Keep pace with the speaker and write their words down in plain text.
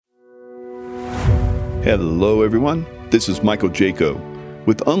Hello, everyone. This is Michael Jaco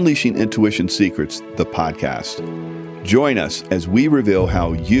with Unleashing Intuition Secrets, the podcast. Join us as we reveal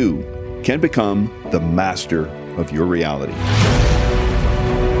how you can become the master of your reality.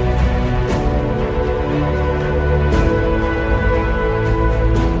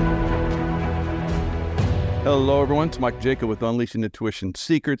 Hello, everyone. It's Michael Jaco with Unleashing Intuition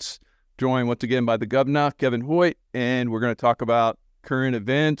Secrets, joined once again by the governor, Kevin Hoyt, and we're going to talk about current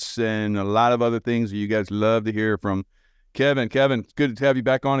events and a lot of other things that you guys love to hear from Kevin. Kevin, it's good to have you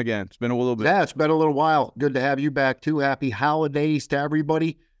back on again. It's been a little bit. Yeah, it's been a little while. Good to have you back too. Happy holidays to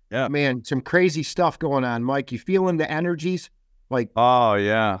everybody. Yeah. Man, some crazy stuff going on, Mike. You feeling the energies? Oh,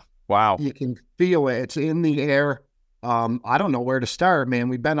 yeah. Wow. You can feel it. It's in the air. I don't know where to start, man.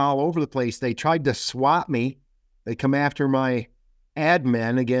 We've been all over the place. They tried to swat me. They come after my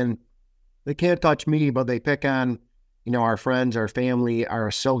admin. Again, they can't touch me, but they pick on our friends, our family, our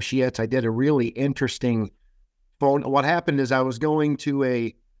associates. I did a really interesting phone. What happened is I was going to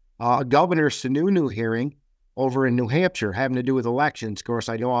a Governor Sununu hearing over in New Hampshire having to do with elections. Of course,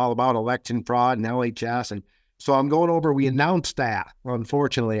 I know all about election fraud and LHS. And so I'm going over. We announced that.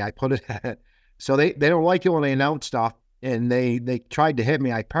 Unfortunately, I put it. So they don't like it when they announce stuff. And they tried to hit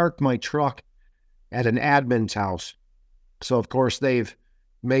me. I parked my truck at an admin's house. So, of course, they've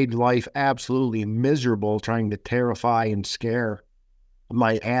made life absolutely miserable trying to terrify and scare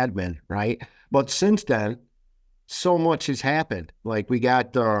my admin, right? But since then, so much has happened. Like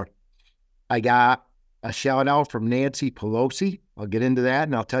I got a shout out from Nancy Pelosi. I'll get into that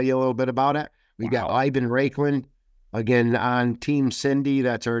and I'll tell you a little bit about it. We got Ivan Raiklan, again, on Team Cindy.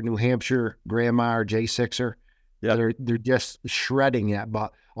 That's our New Hampshire grandma or J6er. Yeah. They're just shredding it.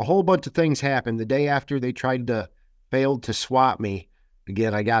 But a whole bunch of things happened. The day after they failed to swat me,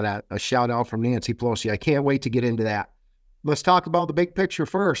 again, I got a shout out from Nancy Pelosi. I can't wait to get into that. Let's talk about the big picture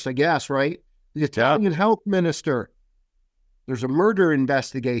first, I guess, right? The Italian health minister. There's a murder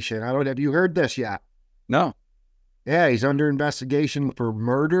investigation. Have you heard this yet? No. Yeah, he's under investigation for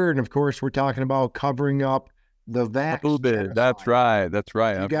murder. And of course, we're talking about covering up the vaccine. That's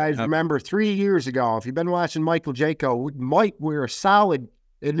right. You guys remember 3 years ago, if you've been watching Michael Jaco, Mike, we're a solid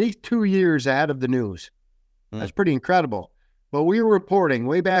at least 2 years ahead of the news. That's pretty incredible. But we were reporting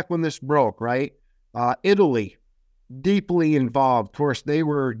way back when this broke, right? Italy, deeply involved. Of course, they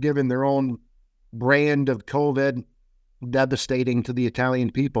were given their own brand of COVID, devastating to the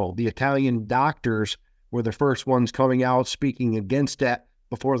Italian people. The Italian doctors were the first ones coming out speaking against it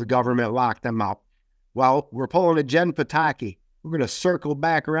before the government locked them up. Well, we're pulling a Jen Psaki. We're going to circle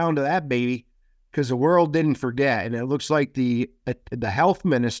back around to that baby because the world didn't forget. And it looks like the health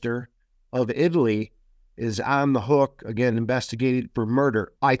minister of Italy is on the hook, again, investigated for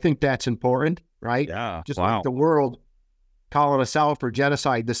murder. I think that's important, right? Yeah. Just like the world calling us out for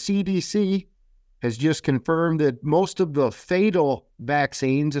genocide. The CDC has just confirmed that most of the fatal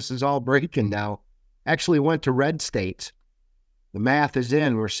vaccines, this is all breaking now, actually went to red states. The math is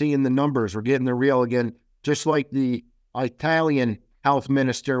in. We're seeing the numbers. We're getting the real again. Just like the Italian health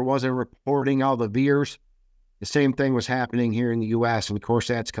minister wasn't reporting all the VIRs, the same thing was happening here in the U.S. And of course,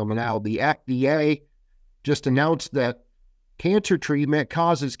 that's coming out. The FDA just announced that cancer treatment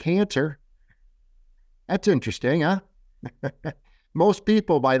causes cancer. That's interesting, huh? Most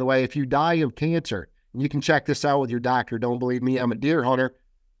people, by the way, if you die of cancer, and you can check this out with your doctor. Don't believe me, I'm a deer hunter.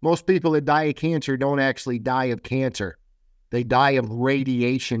 Most people that die of cancer don't actually die of cancer. They die of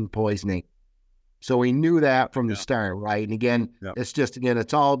radiation poisoning. So we knew that from the start, right? And again,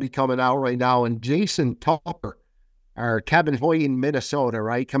 it's all be coming out right now. And Jason Tupper, or Kevin Hoyt in Minnesota,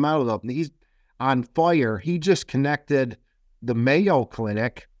 right? Come out of them. He's on fire. He just connected the Mayo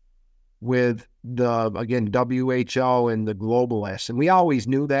Clinic with WHO and the globalists. And we always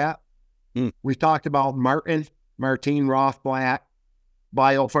knew that. We talked about Martin Rothblatt,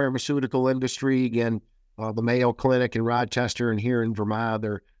 biopharmaceutical industry, again, the Mayo Clinic in Rochester and here in Vermont,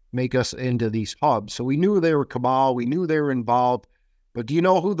 they make us into these hubs. So we knew they were cabal. We knew they were involved. But do you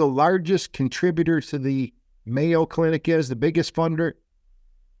know who the largest contributor to the Mayo Clinic is, the biggest funder?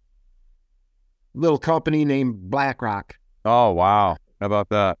 Little company named BlackRock. Oh, wow. How about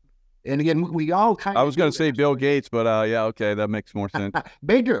that? And again, we all kind of... I was going to say Bill Gates, but okay, that makes more sense.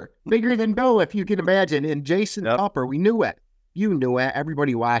 Bigger than Bill, if you can imagine. And Jason Tupper, we knew it. You knew it.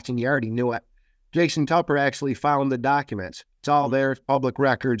 Everybody watching, you already knew it. Jason Tupper actually found the documents. It's all there, it's public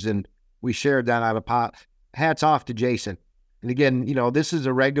records, and we shared that on a pot. Hats off to Jason. And again, this is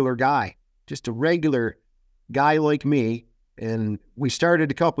a regular guy, just a regular guy like me. And we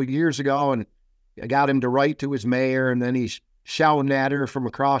started a couple of years ago, and I got him to write to his mayor, and then he's shouting at her from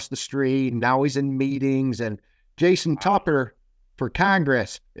across the street, and now he's in meetings. And Jason Tupper for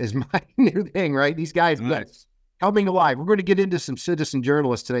Congress is my new thing, right? These guys coming alive. We're going to get into some citizen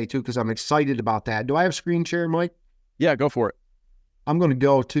journalists today, too, because I'm excited about that. Do I have screen share, Mike? Yeah, go for it. I'm going to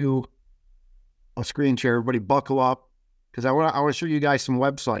go to a screen share. Everybody buckle up, because I want to show you guys some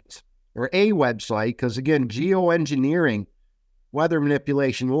websites, or a website, because, again, geoengineering, weather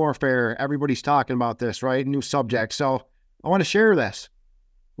manipulation, warfare, everybody's talking about this, right? New subject. So I want to share this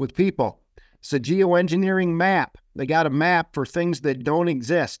with people. It's a geoengineering map. They got a map for things that don't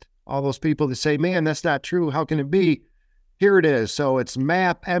exist. All those people that say, man, that's not true. How can it be? Here it is. So it's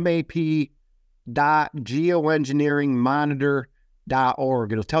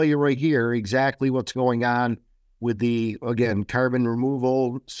map.geoengineeringmonitor.org. It'll tell you right here exactly what's going on with the, again, carbon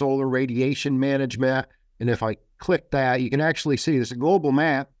removal, solar radiation management. And if I click that, you can actually see this global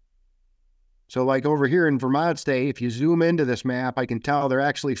map. So like over here in Vermont State, if you zoom into this map, I can tell they're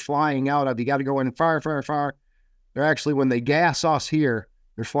actually flying out of, you got to go in far, far, far. They're actually, when they gas us here,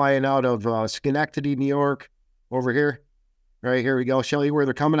 they're flying out of Schenectady, New York, over here. Right, here we go. Show you where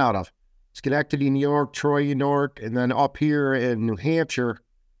they're coming out of. Schenectady, New York, Troy, New York, and then up here in New Hampshire.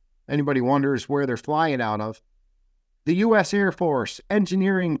 Anybody wonders where they're flying out of? The U.S. Air Force,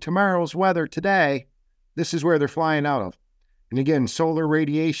 engineering tomorrow's weather today. This is where they're flying out of. And again, solar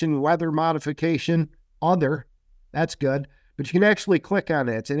radiation, weather modification, other. That's good. But you can actually click on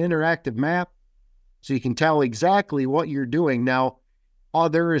it. It's an interactive map, so you can tell exactly what you're doing. Now,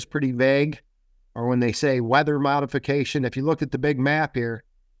 other is pretty vague, or when they say weather modification, if you look at the big map here,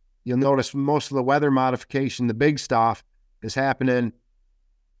 you'll notice most of the weather modification, the big stuff, is happening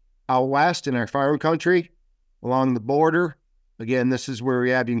out west in our farm country, along the border. Again, this is where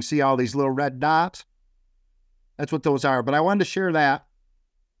you can see all these little red dots. That's what those are. But I wanted to share that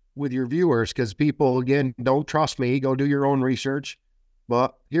with your viewers because people, again, don't trust me. Go do your own research.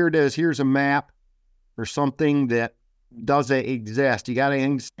 But here it is. Here's a map for something that doesn't exist. You got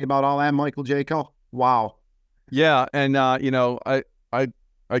anything to say about all that, Michael Jaco? Wow. Yeah, and I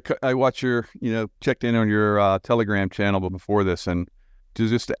watch your, checked in on your Telegram channel before this, and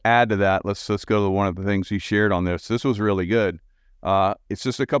just to add to that, let's go to one of the things you shared on this. This was really good. It's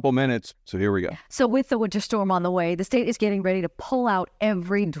just a couple minutes, so here we go. So with the winter storm on the way, the state is getting ready to pull out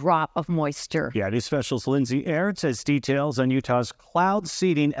every drop of moisture. Yeah, News Specialist Lindsay Aerts has details on Utah's cloud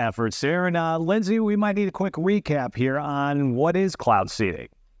seeding efforts there. And Lindsay, we might need a quick recap here on what is cloud seeding.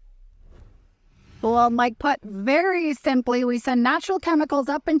 Well, Mike, put very simply, we send natural chemicals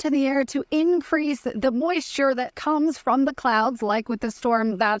up into the air to increase the moisture that comes from the clouds, like with the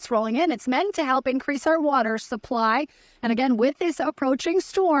storm that's rolling in. It's meant to help increase our water supply. And again, with this approaching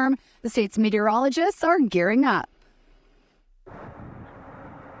storm, the state's meteorologists are gearing up.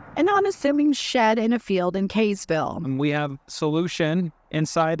 An unassuming shed in a field in Kaysville. We have solution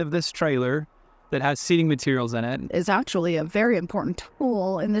inside of this trailer that has seeding materials in it. Is actually a very important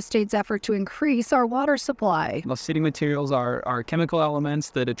tool in the state's effort to increase our water supply. The seeding materials are chemical elements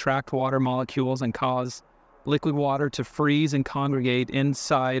that attract water molecules and cause liquid water to freeze and congregate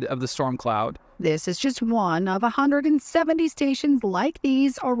inside of the storm cloud. This is just one of 170 stations like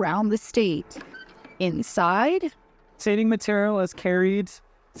these around the state. Inside, seeding material is carried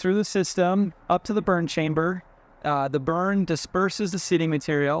through the system up to the burn chamber. The burn disperses the seeding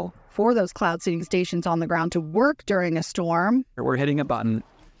material for those cloud seeding stations on the ground to work during a storm. We're hitting a button.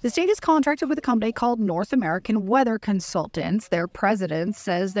 The state is contracted with a company called North American Weather Consultants. Their president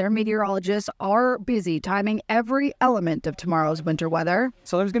says their meteorologists are busy timing every element of tomorrow's winter weather.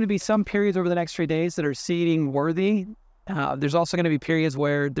 So there's going to be some periods over the next 3 days that are seeding worthy. There's also going to be periods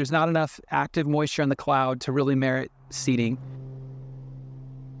where there's not enough active moisture in the cloud to really merit seeding.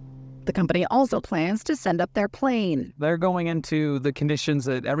 The company also plans to send up their plane. They're going into the conditions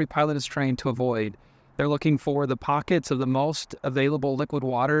that every pilot is trained to avoid. They're looking for the pockets of the most available liquid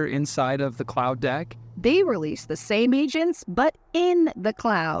water inside of the cloud deck. They release the same agents, but in the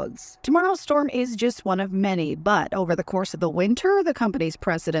clouds. Tomorrow's storm is just one of many, but over the course of the winter, the company's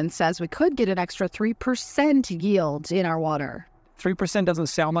president says we could get an extra 3% yield in our water. 3% doesn't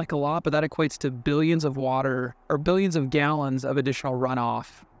sound like a lot, but that equates to billions of water or billions of gallons of additional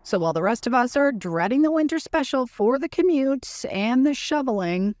runoff. So while the rest of us are dreading the winter special for the commute and the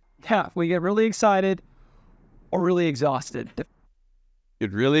shoveling, yeah, we get really excited or really exhausted.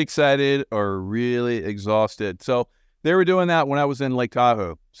 Get really excited or really exhausted. So they were doing that when I was in Lake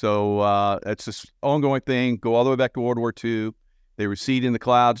Tahoe. So it's this ongoing thing. Go all the way back to World War II. They were seeding the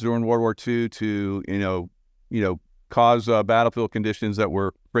clouds during World War II to cause battlefield conditions that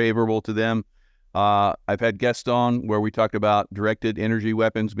were favorable to them. I've had guests on where we talked about directed energy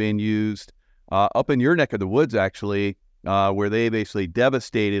weapons being used up in your neck of the woods, actually, where they basically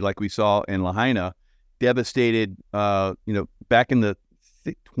devastated, like we saw in Lahaina, devastated, back in the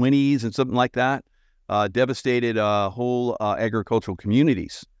 20s and something like that, devastated whole agricultural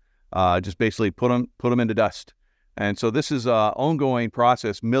communities. Just basically put them into dust. And so this is an ongoing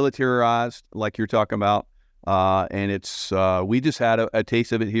process, militarized, like you're talking about. And it's we just had a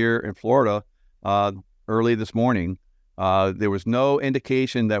taste of it here in Florida early this morning. There was no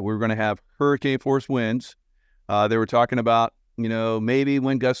indication that we were going to have hurricane force winds. They were talking about, maybe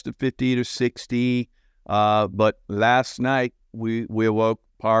wind gusts of 50 to 60. But last night we awoke,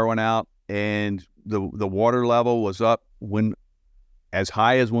 power went out, and the water level was up as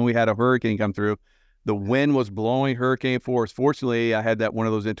high as when we had a hurricane come through. The wind was blowing hurricane force. Fortunately, I had one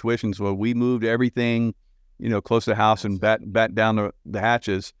of those intuitions where we moved everything, close to the house and bat down the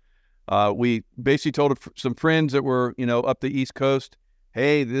hatches. We basically told some friends that were, up the East Coast,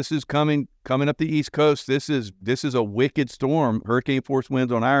 hey, this is coming up the East Coast. This is a wicked storm, hurricane force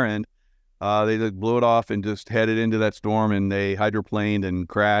winds on our end. They just blew it off and just headed into that storm, and they hydroplaned and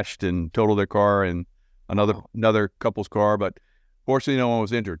crashed and totaled their car and another couple's car. But fortunately, no one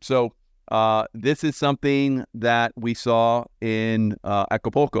was injured. So this is something that we saw in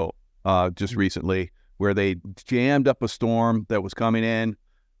Acapulco just recently, where they jammed up a storm that was coming in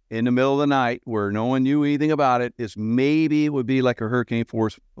the middle of the night, where no one knew anything about it. Maybe it would be like a hurricane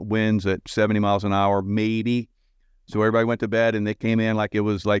force winds at 70 miles an hour, maybe. So everybody went to bed, and they came in like it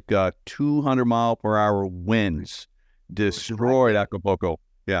was like 200 mile per hour winds, destroyed Acapulco.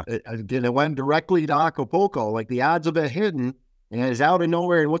 Yeah. It went directly to Acapulco. Like, the odds of it hitting, and it's out of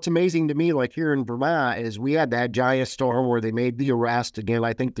nowhere. And what's amazing to me, like here in Vermont, is we had that giant storm where they made the arrest. Again,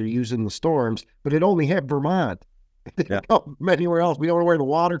 I think they're using the storms, but it only hit Vermont. They didn't go anywhere else. We don't know where the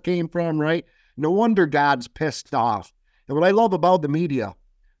water came from, right? No wonder God's pissed off. And what I love about the media,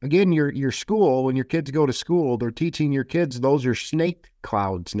 again, your school, when your kids go to school, they're teaching your kids those are snake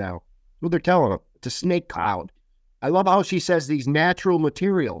clouds now. What they're telling them, it's a snake cloud. I love how she says these natural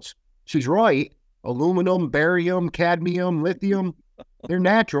materials. She's right. Aluminum, barium, cadmium, lithium, they're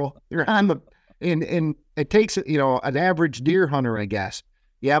natural. They're on the, and it takes, an average deer hunter, I guess.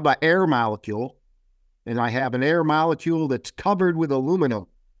 You have an air molecule, and I have an air molecule that's covered with aluminum.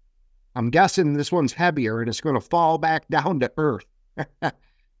 I'm guessing this one's heavier, and it's going to fall back down to earth.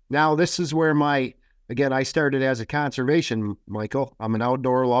 Now, this is where I started as a conservation, Michael. I'm an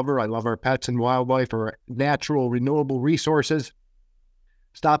outdoor lover. I love our pets and wildlife, our natural, renewable resources.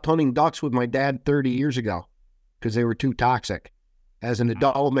 Stopped hunting ducks with my dad 30 years ago because they were too toxic. As an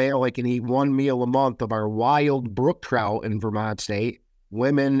adult male, I can eat one meal a month of our wild brook trout in Vermont State.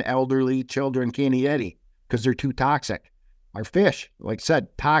 Women, elderly, children can't eat any because they're too toxic. Our fish, like I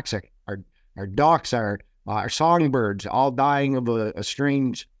said, toxic. Our ducks, our songbirds, all dying of a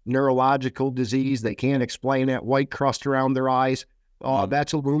strange neurological disease. They can't explain it. White crust around their eyes. Oh,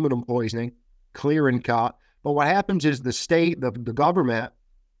 that's aluminum poisoning, clear and cut. But what happens is the state, the government,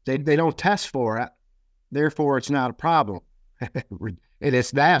 they don't test for it. Therefore, it's not a problem. It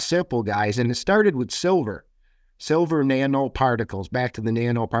is that simple, guys. And it started with silver nanoparticles, back to the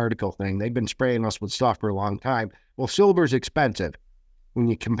nanoparticle thing. They've been spraying us with stuff for a long time. Well, silver's expensive when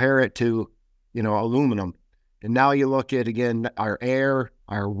you compare it to, aluminum. And now you look at, again, our air,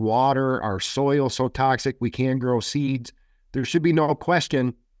 our water, our soil so toxic we can't grow seeds. There should be no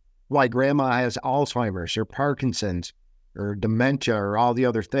question why grandma has Alzheimer's or Parkinson's or dementia or all the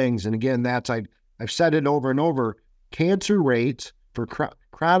other things. And again, I've said it over and over, cancer rates for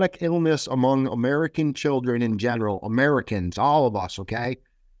chronic illness among American children in general, Americans, all of us, okay,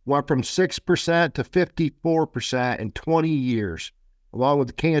 went from 6% to 54% in 20 years, along with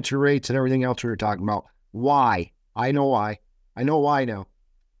the cancer rates and everything else we were talking about. Why? I know why. I know why now.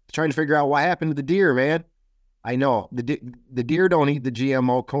 Trying to figure out what happened to the deer, man. I know. The deer don't eat the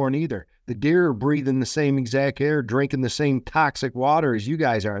GMO corn either. The deer are breathing the same exact air, drinking the same toxic water as you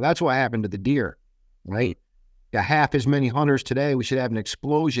guys are. That's what happened to the deer, right? Got half as many hunters today. We should have an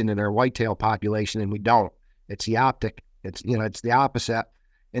explosion in our whitetail population, and we don't. It's the optic. It's the opposite.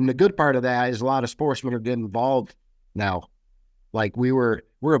 And the good part of that is a lot of sportsmen are getting involved now. Like we're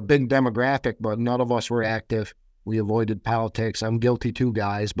a big demographic, but none of us were active. We avoided politics. I'm guilty too,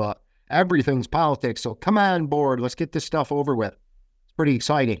 guys, but everything's politics. So come on board. Let's get this stuff over with. It's pretty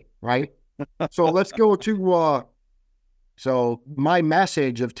exciting, right? So let's go to, so my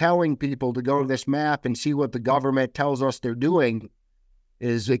message of telling people to go to this map and see what the government tells us they're doing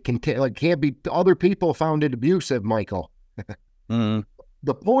is it can't be, other people found it abusive, Michael. Mm-hmm.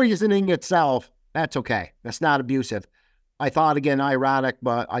 The poisoning itself, that's okay. That's not abusive. I thought, again, ironic,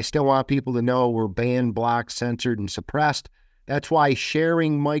 but I still want people to know we're banned, blocked, censored, and suppressed. That's why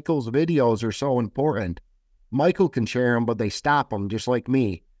sharing Michael's videos are so important. Michael can share them, but they stop them just like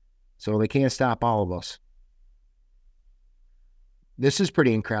me. So they can't stop all of us. This is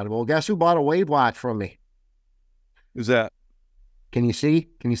pretty incredible. Guess who bought a Wave watch from me? Who's that? Can you see?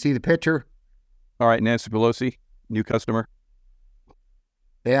 Can you see the picture? All right, Nancy Pelosi, new customer.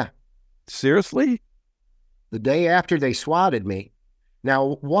 Yeah. Seriously? The day after they swatted me.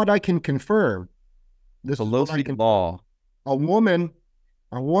 Now, what I can confirm, this is what I Pelosi can, law. a woman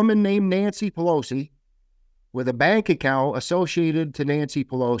named Nancy Pelosi with a bank account associated to Nancy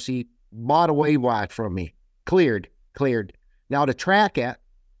Pelosi bought a Wave watch from me. Cleared. Now, to track it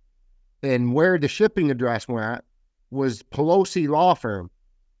and where the shipping address went was Pelosi Law Firm.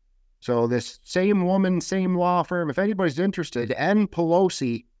 So this same woman, same law firm, if anybody's interested, N.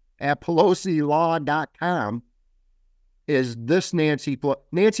 Pelosi at pelosilaw.com is this Nancy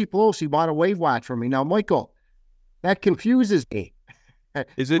Pelosi bought a Wave watch from me. Now, Michael, that confuses me.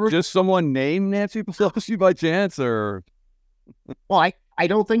 Is it just someone named Nancy Pelosi by chance, or? Well, I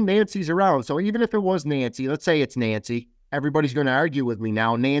don't think Nancy's around. So even if it was Nancy, let's say it's Nancy, everybody's going to argue with me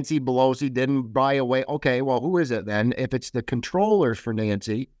now. Nancy Pelosi didn't buy a Wave. Okay, well, who is it then? If it's the controllers for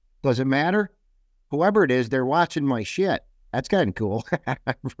Nancy, does it matter? Whoever it is, they're watching my shit. That's kind of cool,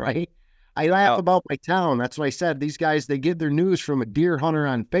 right? I laugh about my town. That's what I said. These guys, they get their news from a deer hunter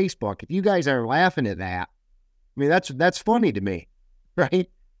on Facebook. If you guys are laughing at that, I mean, that's funny to me, right?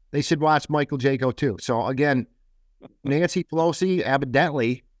 They should watch Michael Jaco too. So again, Nancy Pelosi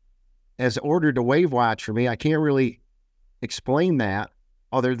evidently has ordered a Wave watch for me. I can't really explain that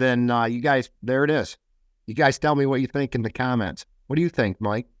other than you guys, there it is. You guys tell me what you think in the comments. What do you think,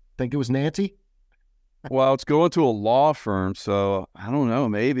 Mike? Think it was Nancy? Well, it's going to a law firm, so I don't know,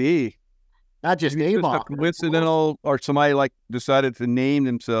 maybe. Not just Maybe a it's law just a coincidental, or somebody like decided to name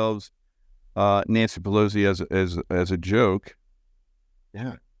themselves Nancy Pelosi as a joke.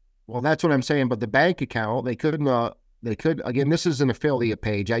 Yeah. Well, that's what I'm saying. But the bank account, they could, again, this is an affiliate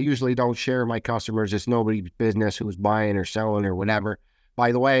page. I usually don't share my customers. It's nobody's business who's buying or selling or whatever.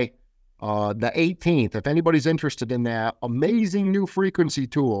 By the way, the 18th, if anybody's interested in that amazing new frequency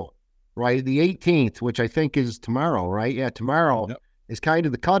tool, right? The 18th, which I think is tomorrow, right? Yeah, tomorrow is kind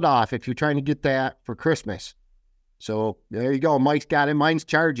of the cutoff if you're trying to get that for Christmas. So there you go. Mike's got it. Mine's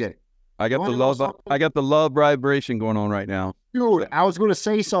charging. I got the love vibration going on right now. Dude, I was going to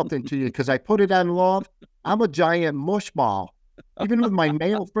say something to you because I put it on love. I'm a giant mush ball. Even with my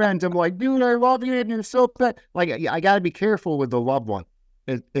male friends, I'm like, dude, I love you and you're so fat. Like, I got to be careful with the loved one.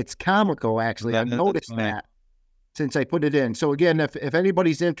 It's comical, actually. I've noticed that since I put it in. So again, if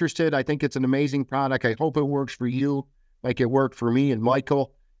anybody's interested, I think it's an amazing product. I hope it works for you like it worked for me and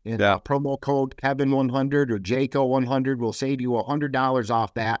Michael. And promo code Kevin100 or Jaco100 will save you $100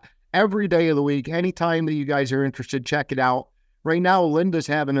 off that every day of the week. Anytime that you guys are interested, check it out. Right now, Linda's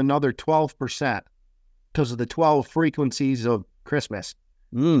having another 12% because of the 12 frequencies of Christmas.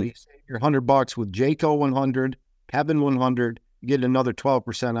 So you save your $100 with Jaco100, Kevin100. You get another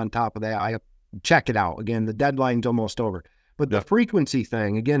 12% on top of that. Check it out. Again, the deadline's almost over. But the frequency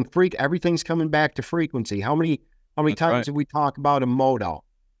thing, again, everything's coming back to frequency. How many times have we talked about a moto?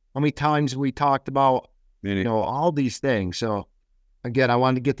 How many times have we talked about, all these things? So again, I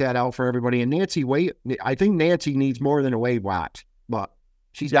wanted to get that out for everybody. And Nancy, I think Nancy needs more than a Wave watch, but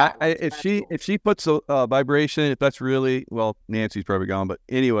she's if she puts a vibration, if that's really, well, Nancy's probably gone, but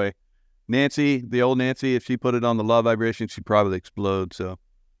anyway, Nancy, the old Nancy, if she put it on the love vibration, she'd probably explode. So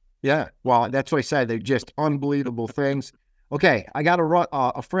yeah, well, that's what I said. They're just unbelievable things. Okay, I got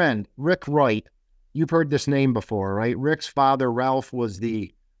a friend, Rick Wright. You've heard this name before, right? Rick's father, Ralph, was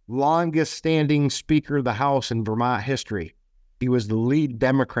the longest standing Speaker of the House in Vermont history. He was the lead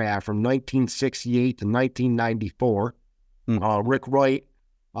Democrat from 1968 to 1994. Rick Wright,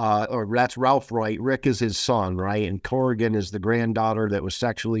 or that's Ralph Wright. Rick is his son, right? And Corrigan is the granddaughter that was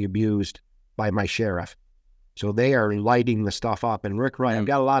sexually abused by my sheriff. So they are lighting the stuff up. And Rick Wright, I've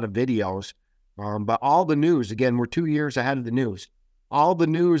got a lot of videos, but all the news, again, we're 2 years ahead of the news. All the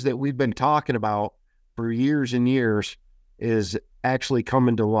news that we've been talking about for years and years is actually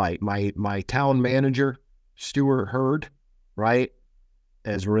coming to light. My town manager, Stuart Hurd, right,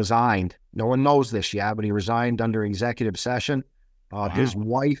 has resigned. No one knows this yet, but he resigned under executive session. His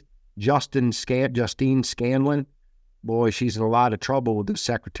wife, Justine Scanlon, boy, she's in a lot of trouble with the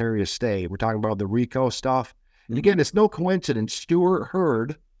Secretary of State. We're talking about the RICO stuff. And again, it's no coincidence. Stuart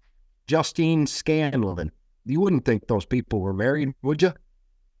Hurd, Justine Scanlon. You wouldn't think those people were married, would you?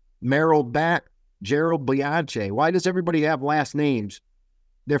 Merrill Back, Gerald Bianche. Why does everybody have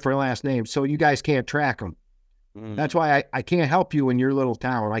different last names? So you guys can't track them. That's why I can't help you in your little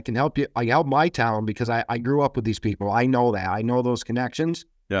town. I can help you. I help my town because I grew up with these people. I know that. I know those connections.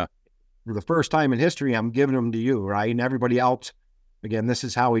 Yeah. For the first time in history, I'm giving them to you, right? And everybody else, again, this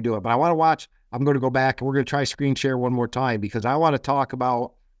is how we do it. But I want to watch I'm going to go back and we're going to try screen share one more time because I want to talk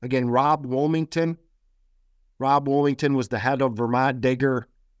about, again, Rob Wilmington. Rob Wilmington was the head of Vermont Digger.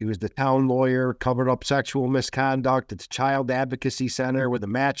 He was the town lawyer, covered up sexual misconduct. It's a child advocacy center with a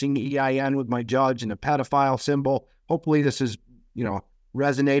matching EIN with my judge and a pedophile symbol. Hopefully this is,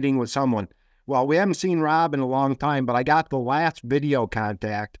 resonating with someone. Well, we haven't seen Rob in a long time, but I got the last video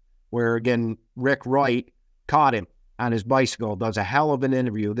contact where, again, Rick Wright caught him on his bicycle, does a hell of an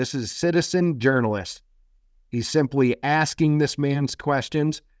interview. This is a citizen journalist. He's simply asking this man's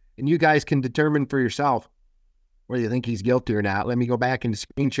questions, and you guys can determine for yourself whether you think he's guilty or not. Let me go back into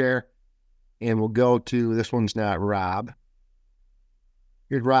screen share, and we'll go to, this one's not Rob.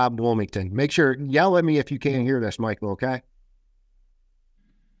 Here's Rob Wilmington. Make sure, yell at me if you can't hear this, Michael, okay?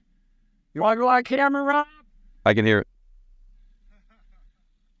 You want to go on camera, Rob? I can hear it.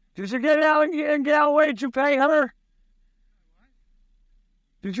 Did you get out and get out? Did you pay her?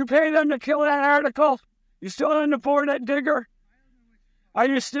 Did you pay them to kill that article? You still in the board at Digger? Are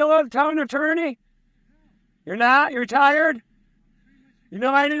you still a town attorney? You're not? You're tired? You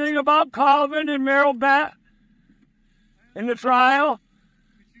know anything about Colvin and Merrill Bat in the trial?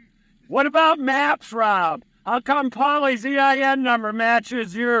 What about maps, Rob? How come Polly's EIN number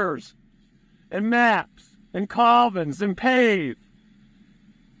matches yours? And maps, and Colvin's, and Pave.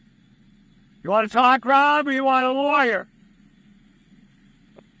 You want to talk, Rob, or you want a lawyer?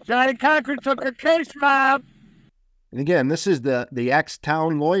 Johnny Cochran took a case, Rob. And again, this is the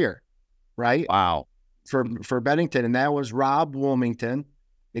ex-town lawyer, right? Wow. For Bennington, and that was Rob Wilmington.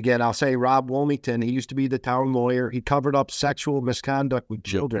 Again, I'll say Rob Wilmington. He used to be the town lawyer. He covered up sexual misconduct with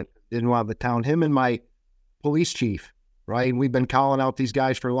children. Didn't want the town. Him and my police chief, right? And we've been calling out these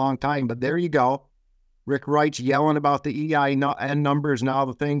guys for a long time, but there you go. Rick Wright's yelling about the EIN numbers and all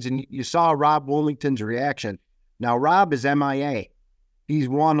the things, and you saw Rob Wilmington's reaction. Now, Rob is MIA. He's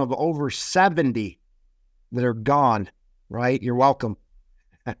one of over 70 that are gone, right? You're welcome.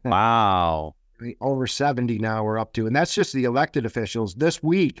 Wow. Over 70 now we're up to, and that's just the elected officials. This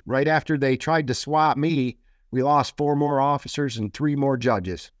week, right after they tried to swap me, we lost 4 more officers and 3 more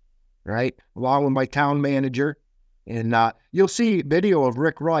judges, right? Along with my town manager. And you'll see video of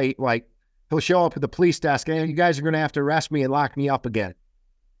Rick Wright, like, he'll show up at the police desk, and you guys are going to have to arrest me and lock me up again.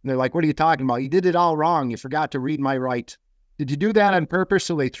 And they're like, what are you talking about? You did it all wrong. You forgot to read my rights. Did you do that on purpose?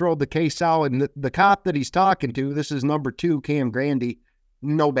 So they throw the case out, and the cop that he's talking to, this is number 2, Cam Grandy,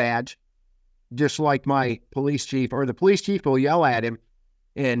 no badge. Just like my police chief, or the police chief will yell at him,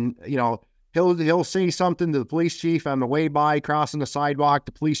 and, he'll say something to the police chief on the way by, crossing the sidewalk.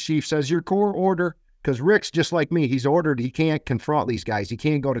 The police chief says, your court order, because Rick's just like me. He's ordered. He can't confront these guys. He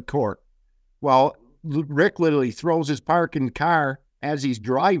can't go to court. Well, Rick literally throws his parking car as he's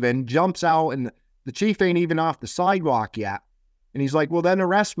driving, jumps out, and the chief ain't even off the sidewalk yet. And he's like, well, then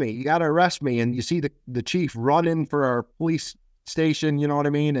arrest me. You got to arrest me. And you see the chief running for our police station, you know what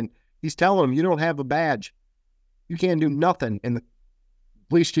I mean? And he's telling him, you don't have a badge. You can't do nothing. And the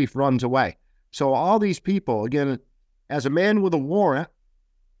police chief runs away. So all these people, again, as a man with a warrant,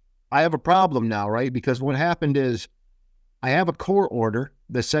 I have a problem now, right? Because what happened is I have a court order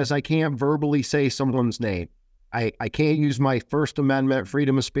that says I can't verbally say someone's name. I can't use my First Amendment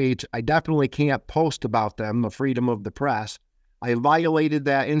freedom of speech. I definitely can't post about them, the freedom of the press. I violated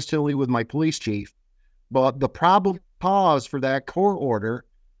that instantly with my police chief. But the probable cause for that court order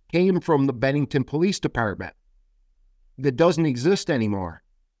came from the Bennington Police Department that doesn't exist anymore.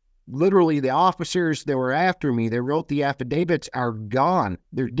 Literally, the officers that were after me, they wrote the affidavits, are gone.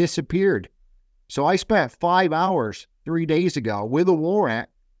 They're disappeared. So I spent 5 hours 3 days ago with a warrant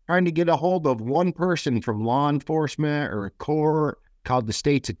trying to get a hold of one person from law enforcement or a court, called the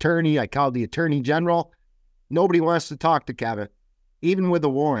state's attorney. I called the attorney general. Nobody wants to talk to Kevin, even with a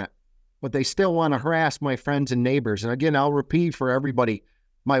warrant. But they still want to harass my friends and neighbors. And again, I'll repeat for everybody,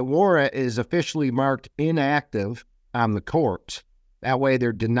 my warrant is officially marked inactive on the courts. That way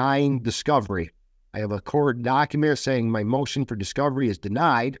they're denying discovery. I have a court document saying my motion for discovery is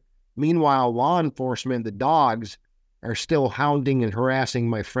denied. Meanwhile, law enforcement, the dogs, are still hounding and harassing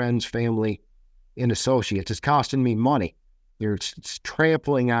my friends, family, and associates. It's costing me money. It's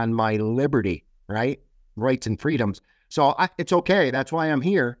trampling on my liberty, right? Rights and freedoms. So it's okay. That's why I'm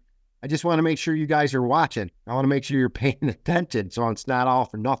here. I just want to make sure you guys are watching. I want to make sure you're paying attention so it's not all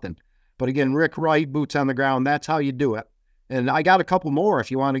for nothing. But again, Rick Wright, boots on the ground, that's how you do it. And I got a couple more if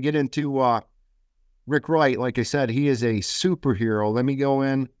you want to get into Rick Wright. Like I said, he is a superhero. Let me go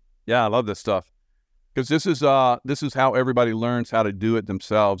in. Yeah, I love this stuff. Because this is how everybody learns how to do it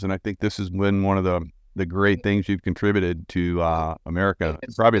themselves. And I think this has been one of the great things you've contributed to America,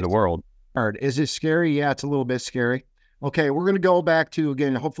 probably the world. Hard. Is it scary? Yeah, it's a little bit scary. Okay, we're going to go back to,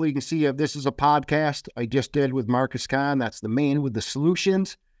 again, hopefully you can see if this is a podcast I just did with Marcus Kahn. That's the man with the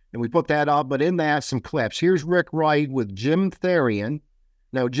solutions. And we put that up, but in that, some clips. Here's Rick Wright with Jim Therian.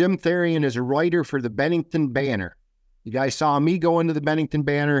 Now, Jim Therian is a writer for the Bennington Banner. You guys saw me go into the Bennington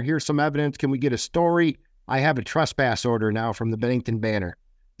Banner. Here's some evidence. Can we get a story? I have a trespass order now from the Bennington Banner.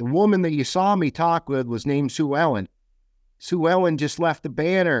 The woman that you saw me talk with was named Sue Ellen. Sue Ellen just left the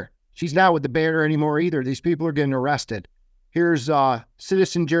Banner. She's not with the Banner anymore either. These people are getting arrested. Here's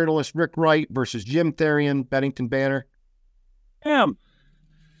citizen journalist Rick Wright versus Jim Therian, Bennington Banner. Damn.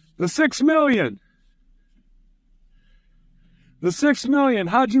 The 6 million. The 6 million.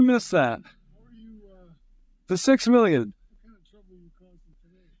 How'd you miss that? The 6 million.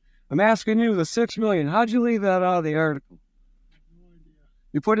 I'm asking you, the 6 million. How'd you leave that out of the article?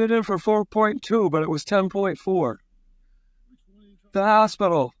 You put it in for 4.2, but it was 10.4. The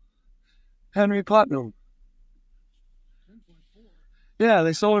hospital. Henry Putnam. Yeah,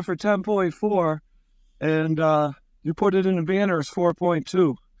 they sold it for 10.4, and you put it in the Banner as 4.2.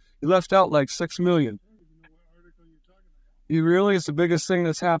 You left out like 6 million. You really? It's the biggest thing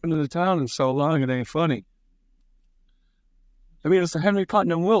that's happened to the town in so long, it ain't funny. I mean, it's the Henry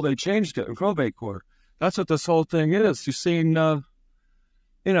Putnam will. They changed it in probate court. That's what this whole thing is. You've seen,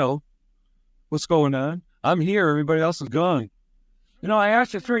 what's going on. I'm here. Everybody else is gone. I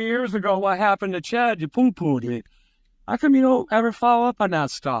asked you 3 years ago what happened to Chad. You poo-pooed me. How come you don't ever follow up on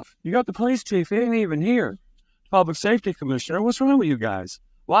that stuff? You got the police chief. He ain't even here. Public safety commissioner. What's wrong with you guys?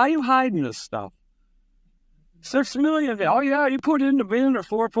 Why are you hiding this stuff? 6 million. Oh, yeah, you put in the Banner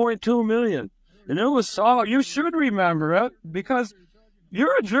 4.2 million. And it was so, you should remember it because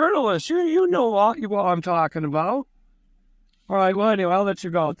you're a journalist. You know what I'm talking about. All right, well, anyway, I'll let you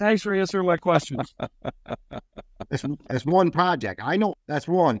go. Thanks for answering my questions. That's one project. I know that's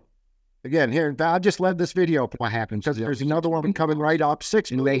one. Again, here, I just led this video. What happened? Because there's another one coming right up.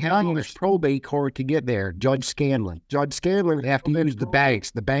 6 million. They had on this probate court to get there. Judge Scanlon. Judge Scanlon would have to use the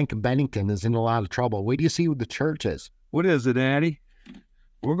banks. The Bank of Bennington is in a lot of trouble. What do you see with the churches? What is it, Addy?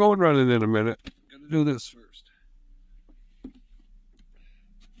 We're going running in a minute. Gotta do this first.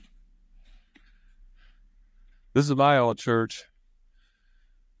 This is my old church.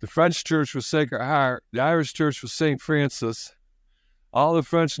 The French church was Sacred Heart. The Irish church was St. Francis. All the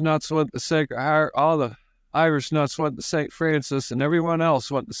French nuts went to Sacred Heart. All the Irish nuts went to St. Francis. And everyone else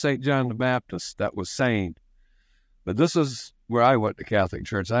went to St. John the Baptist. That was sane. But this is where I went to Catholic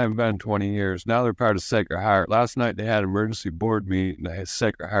Church. I haven't been 20 years. Now they're part of Sacred Heart. Last night they had an emergency board meeting. They had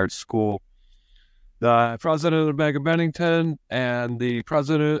Sacred Heart School. The president of the Bank of Bennington and the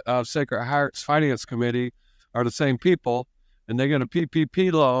president of Sacred Heart's Finance Committee are the same people. And they get a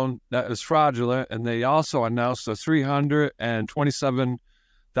PPP loan that is fraudulent. And they also announced a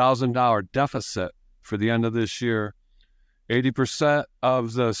 $327,000 deficit for the end of this year. 80%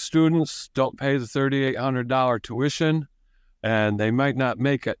 of the students don't pay the $3,800 tuition, and they might not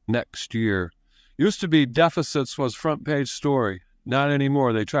make it next year. Used to be deficits was front page story. Not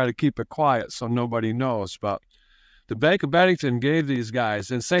anymore. They try to keep it quiet so nobody knows. But the Bank of Bennington gave these guys,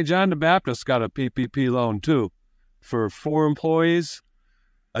 and St. John the Baptist got a PPP loan too for 4 employees.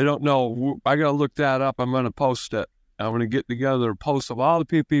 I don't know. I got to look that up. I'm going to post it. I'm going to get together a post of all the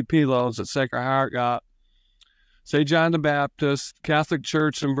PPP loans that Sacred Heart got. St. John the Baptist, Catholic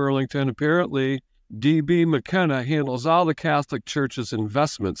Church in Burlington. Apparently, D.B. McKenna handles all the Catholic Church's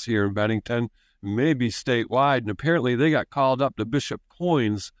investments here in Bennington, maybe statewide. And apparently, they got called up to Bishop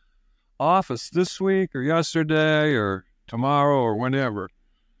Coyne's office this week or yesterday or tomorrow or whenever.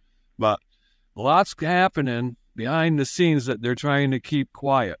 But lots happening behind the scenes that they're trying to keep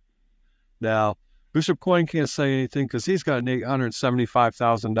quiet. Now, Bishop Coyne can't say anything because he's got an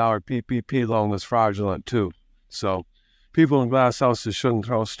 $875,000 PPP loan that's fraudulent too. So people in glass houses shouldn't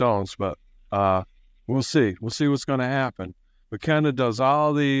throw stones, but we'll see. We'll see what's going to happen. McKenna does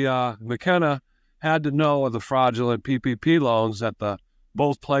all the, McKenna had to know of the fraudulent PPP loans at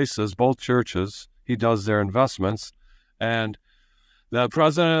both places, both churches. He does their investments. And the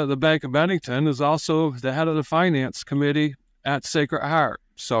president of the Bank of Bennington is also the head of the finance committee at Sacred Heart.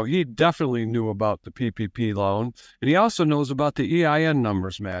 So he definitely knew about the PPP loan. And he also knows about the EIN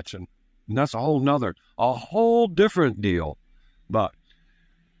numbers matching. And that's a whole different deal. But,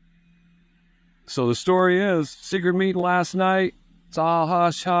 so the story is, secret meeting last night, it's all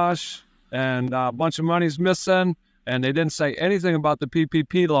hush-hush, and a bunch of money's missing, and they didn't say anything about the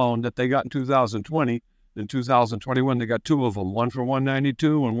PPP loan that they got in 2020. In 2021, they got 2 of them, one for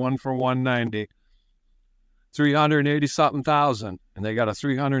 192 and one for 190. 380-something thousand, and they got a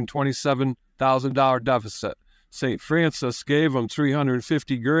 $327,000 deficit. St. Francis gave them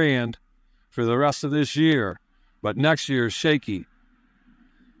 $350,000 for the rest of this year. but next year is shaky.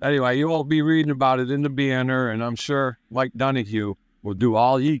 Anyway, you will be reading about it in the Banner, and I'm sure Mike Donahue will do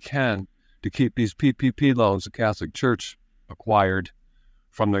all he can to keep these PPP loans the Catholic Church acquired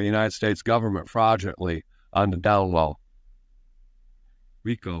from the United States government fraudulently on the down low.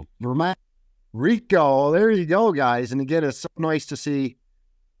 Rico. Vermont. Rico, there you go, guys. And again, it's so nice to see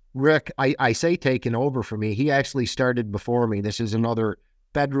Rick, I say taking over for me. He actually started before me. This is another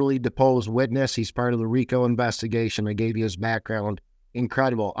federally deposed witness. He's part of the RICO investigation. I gave you his background.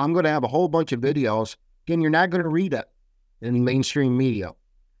 Incredible. I'm going to have a whole bunch of videos. Again, you're not going to read it in mainstream media,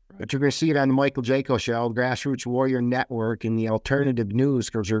 but you're going to see it on the Michael Jaco Show, Grassroots Warrior Network, and the alternative news,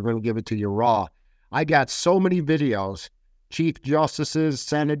 because they're going to give it to you raw. I got so many videos. Chief justices,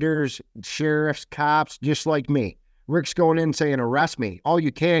 senators, sheriffs, cops, just like me. Rick's going in saying, arrest me. Oh,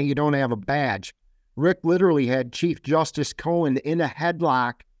 you can't. You don't have a badge. Rick literally had Chief Justice Cohen in a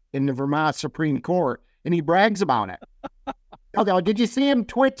headlock in the Vermont Supreme Court, and he brags about it. Okay, did you see him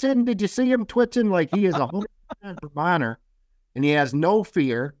twitching? Did you see him twitching? Like he is a 100% Vermonter, and he has no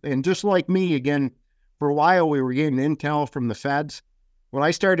fear. And just like me, again, for a while we were getting intel from the feds. When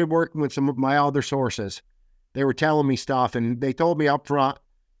I started working with some of my other sources, they were telling me stuff, and they told me up front.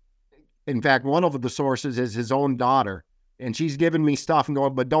 In fact, one of the sources is his own daughter, and she's giving me stuff and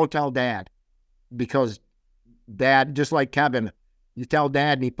going, but don't tell Dad, because Dad, just like Kevin, you tell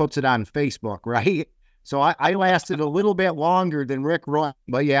Dad and he puts it on Facebook, right? So I lasted a little bit longer than Rick Roy,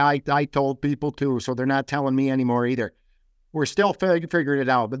 but yeah, I told people too, so they're not telling me anymore either. We're still figuring it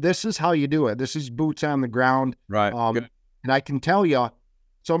out, but this is how you do it. This is boots on the ground. Right. And I can tell you,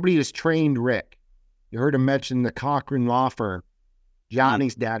 somebody has trained Rick. You heard him mention the Cochran law firm.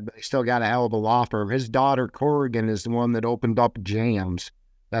 Johnny's dad, but he still got a hell of a law firm. His daughter, Corrigan, is the one that opened up Jams.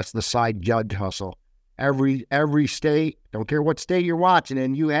 That's the side judge hustle. Every state, don't care what state you're watching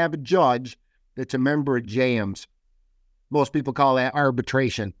in, you have a judge that's a member of Jams. Most people call that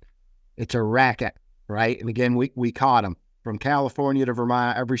arbitration. It's a racket, right? And again, we caught him. From California to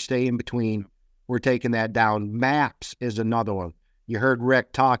Vermont, every state in between, we're taking that down. MAPS is another one. You heard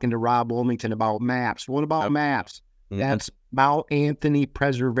Rick talking to Rob Wilmington about MAPS. What about MAPS? Mm-hmm. That's Mount Anthony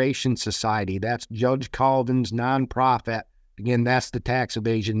Preservation Society. That's Judge Calvin's nonprofit. Again, that's the tax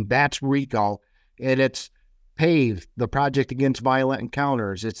evasion. That's RICO. And it's PAVE, the Project Against Violent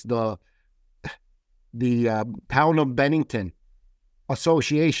Encounters. It's the Town of Bennington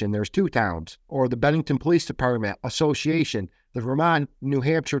Association. There's two towns. Or the Bennington Police Department Association. The Vermont, New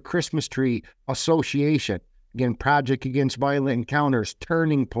Hampshire Christmas Tree Association. Again, Project Against Violent Encounters,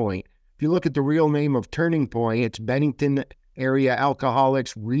 Turning Point. If you look at the real name of Turning Point, it's Bennington Area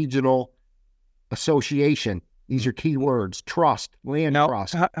Alcoholics Regional Association. These are key words. Trust, land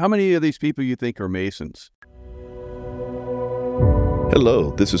trust. How many of these people you think are Masons?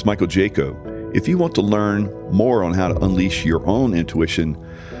 Hello, this is Michael Jaco. If you want to learn more on how to unleash your own intuition,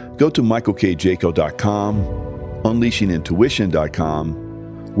 go to michaelkjaco.com, unleashingintuition.com,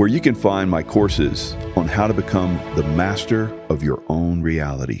 where you can find my courses on how to become the master of your own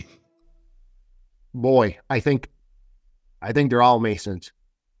reality. Boy, I think they're all Masons.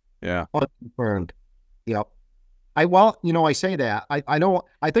 Yeah. Unconfirmed. Yep. I say that.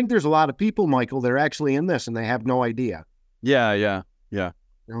 I think there's a lot of people, Michael, that are actually in this and they have no idea. Yeah.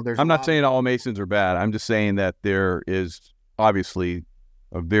 I'm not saying all Masons are bad. I'm just saying that there is obviously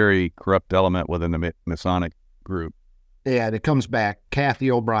a very corrupt element within the Masonic group. Yeah, and it comes back.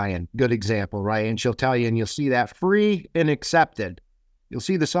 Kathy O'Brien, good example, right? And she'll tell you, and you'll see that free and accepted. You'll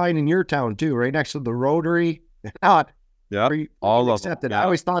see the sign in your town too, right next to the Rotary. Yeah, all of accepted. them. Yeah. I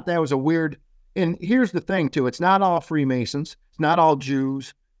always thought that was a weird. And here's the thing too: it's not all Freemasons, it's not all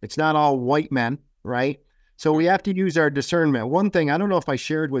Jews, it's not all white men, right? So we have to use our discernment. One thing I don't know if I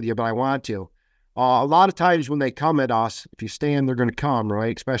shared with you, but I want to. A lot of times when they come at us, if you stand, they're going to come,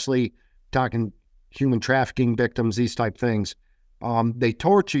 right? Especially talking human trafficking victims, these type things. They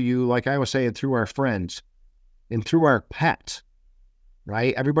torture you, like I was saying, through our friends and through our pets,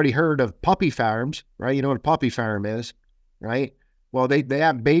 right? Everybody heard of puppy farms, right? You know what a puppy farm is, right? Well, they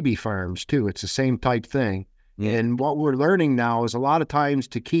have baby farms too. It's the same type thing. Yeah. And what we're learning now is a lot of times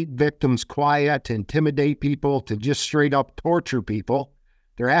to keep victims quiet, to intimidate people, to just straight up torture people.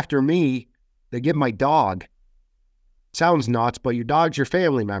 They're after me. They get my dog. Sounds nuts, but your dog's your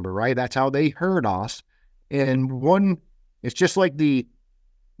family member, right? That's how they hurt us. And it's just like the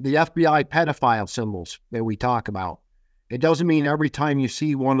FBI pedophile symbols that we talk about. It doesn't mean every time you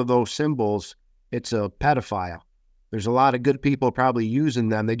see one of those symbols, it's a pedophile. There's a lot of good people probably using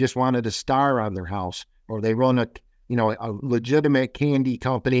them. They just wanted a star on their house, or they run a legitimate candy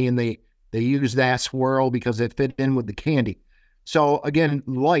company and they use that swirl because it fit in with the candy. So again,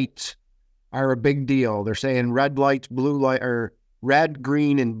 lights. are a big deal. They're saying red lights, blue light, or red,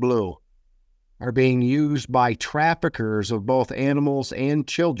 green, and blue are being used by traffickers of both animals and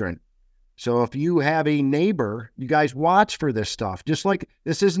children. So if you have a neighbor, you guys watch for this stuff. Just like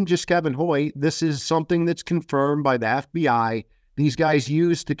this isn't just Kevin Hoyt. This is something that's confirmed by the FBI. These guys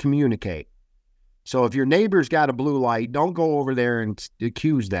use to communicate. So if your neighbor's got a blue light, don't go over there and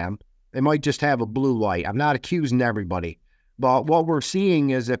accuse them. They might just have a blue light. I'm not accusing everybody. But what we're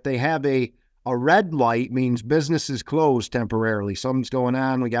seeing is if they have a red light, means business is closed temporarily. Something's going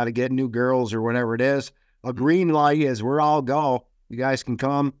on. We got to get new girls or whatever it is. A green light is we're all go. You guys can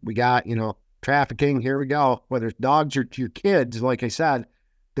come. We got, trafficking. Here we go. Whether it's dogs or your kids, like I said,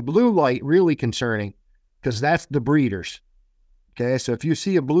 the blue light really concerning because that's the breeders. Okay, so if you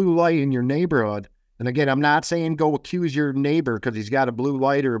see a blue light in your neighborhood, and again, I'm not saying go accuse your neighbor because he's got a blue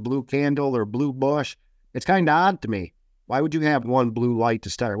light or a blue candle or a blue bush. It's kind of odd to me. Why would you have one blue light to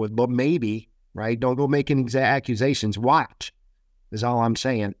start with? But maybe, right? Don't go making accusations. Watch is all I'm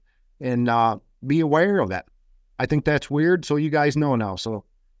saying. And be aware of that. I think that's weird, so you guys know now. So,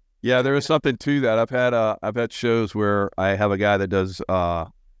 yeah, there is something to that. I've had shows where I have a guy that does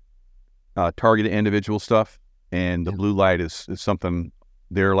targeted individual stuff, and the blue light is something.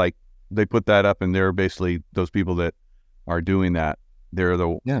 They're like they put that up, and they're basically those people that are doing that. They're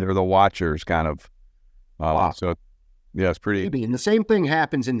the watchers, kind of. Wow. So, yeah, it's pretty. Maybe. And the same thing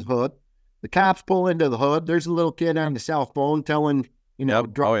happens in the hood. The cops pull into the hood. There's a little kid on the cell phone telling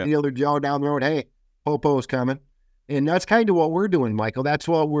drug dealer Joe down the road, hey, Popo's coming. And that's kind of what we're doing, Michael. That's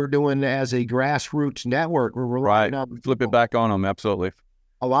what we're doing as a grassroots network. We're relying on flip it back on them. Absolutely.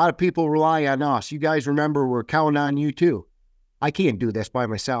 A lot of people rely on us. You guys remember we're counting on you too. I can't do this by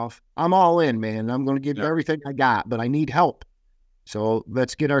myself. I'm all in, man. I'm going to give you everything I got, but I need help. So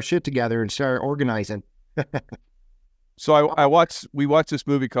let's get our shit together and start organizing. So we watched this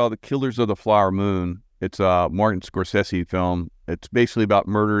movie called The Killers of the Flower Moon. It's a Martin Scorsese film. It's basically about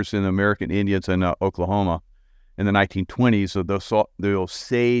murders in American Indians in Oklahoma in the 1920s. So the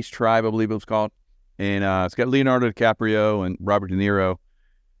Osage tribe, I believe it was called. And it's got Leonardo DiCaprio and Robert De Niro.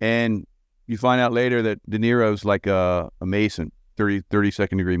 And you find out later that De Niro's like a Mason,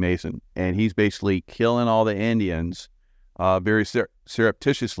 32nd degree Mason. And he's basically killing all the Indians very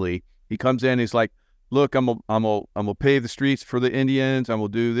surreptitiously. He comes in, he's like, look, I'm gonna pave the streets for the Indians. I'm gonna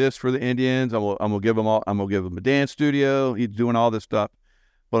do this for the Indians. I'm gonna give them a dance studio. He's doing all this stuff,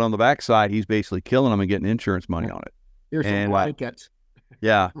 but on the backside, he's basically killing them and getting insurance money on it. Here's some blankets.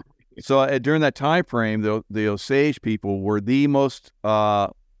 Yeah. So during that time frame, the Osage people were the most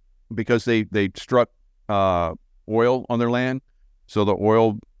because they struck oil on their land. So the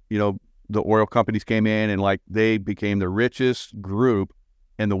oil companies came in and like they became the richest group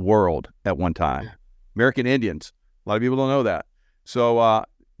in the world at one time. Yeah. American Indians. A lot of people don't know that. So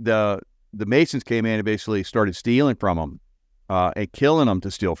the Masons came in and basically started stealing from them and killing them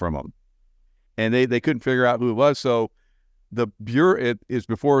to steal from them. And they couldn't figure out who it was. So the Bureau,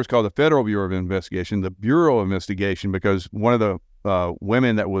 before it was called the Federal Bureau of Investigation, the Bureau of Investigation, because one of the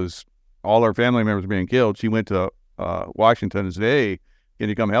women that was all our family members being killed, she went to Washington and said, hey, can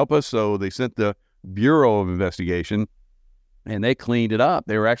you come help us? So they sent the Bureau of Investigation. And they cleaned it up.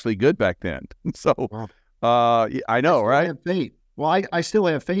 They were actually good back then. So, I know, right? I have faith. Well, I still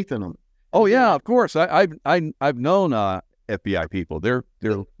have faith in them. Oh yeah, of course. I've known FBI people. They're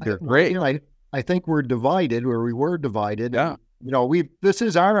great. I think we're divided, or we were divided. Yeah. This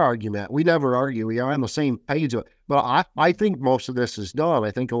is our argument. We never argue. We are on the same page. But I think most of this is done.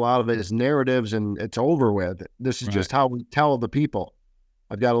 I think a lot of it is narratives, and it's over with. This is just how we tell the people.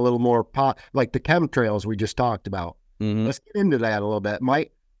 I've got a little more like the chemtrails we just talked about. Mm-hmm. Let's get into that a little bit,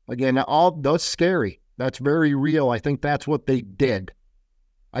 Mike. Again, that's scary. That's very real. I think that's what they did.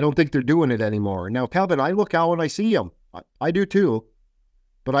 I don't think they're doing it anymore. Now, Kevin, I look out and I see them. I do too,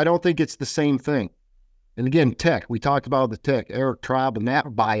 but I don't think it's the same thing. And again, tick. We talked about the tick, Eric Traub, and that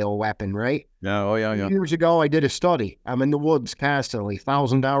bioweapon, right? Yeah. Oh yeah. Years ago, I did a study. I'm in the woods constantly,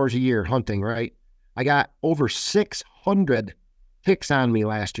 1,000 hours a year hunting, right? I got over 600 ticks on me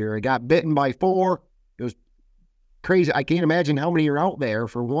last year. I got bitten by 4. It was crazy. I can't imagine how many are out there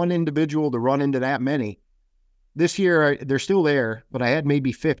for one individual to run into that many. This year, they're still there, but I had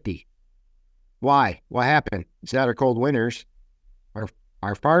maybe 50. Why? What happened? It's out of cold winters.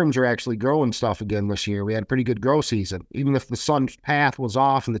 Our farms are actually growing stuff again this year. We had a pretty good grow season. Even if the sun's path was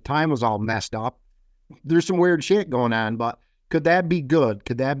off and the time was all messed up, there's some weird shit going on, but could that be good?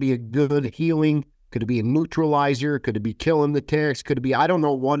 Could that be a good healing? Could it be a neutralizer? Could it be killing the ticks? Could it be, I don't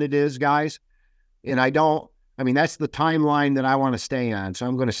know what it is, guys. And that's the timeline that I want to stay on. So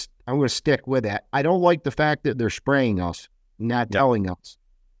I'm going to stick with that. I don't like the fact that they're spraying us, not telling us.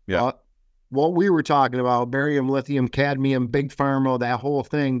 Yeah. what we were talking about, barium, lithium, cadmium, big pharma, that whole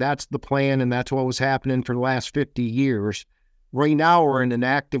thing, that's the plan, and that's what was happening for the last 50 years. Right now, we're in an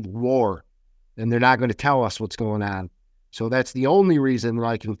active war, and they're not going to tell us what's going on. So that's the only reason that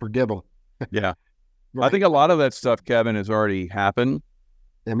I can forgive them. Yeah. Right. I think a lot of that stuff, Kevin, has already happened.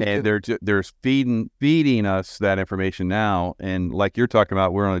 And they're feeding us that information now. And like you're talking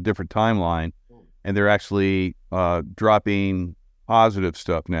about, we're on a different timeline, and they're actually dropping positive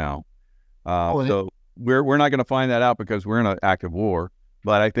stuff now. So we're not going to find that out because we're in an active war.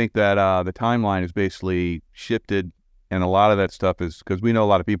 But I think that the timeline is basically shifted, and a lot of that stuff is because we know a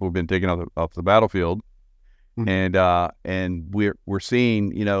lot of people have been taken off the battlefield, and we're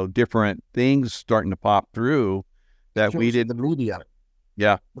seeing different things starting to pop through that we didn't. The media.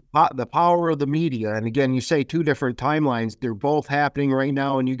 Yeah. The power of the media. And again, you say two different timelines. They're both happening right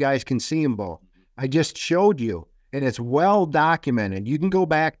now, and you guys can see them both. I just showed you, and it's well documented. You can go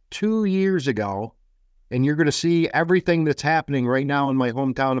back 2 years ago, and you're going to see everything that's happening right now in my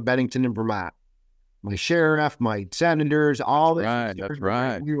hometown of Bennington in Vermont. My sheriff, my senators, all this. Right, that's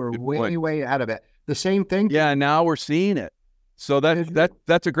right. We were Good way, point. way ahead of it. The same thing. Yeah, now we're seeing it. So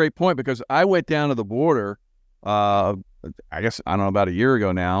that's a great point, because I went down to the border, I guess, I don't know, about a year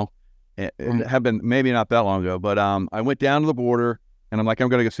ago now. It have been maybe not that long ago, but I went down to the border, and I'm like, I'm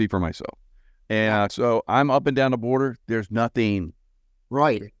going to go see for myself. And so I'm up and down the border. There's nothing.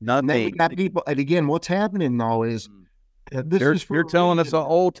 Right. Nothing. And then we got people, and again, what's happening now is You're telling us a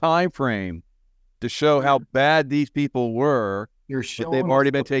whole time frame to show how bad these people were, but they've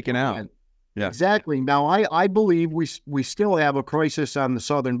already been taken out. Yeah, exactly. Now, I believe we still have a crisis on the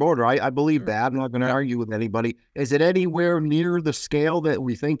southern border. I believe that. I'm not going to argue with anybody. Is it anywhere near the scale that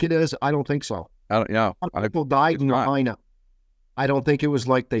we think it is? I don't think so. People died in China. I don't think it was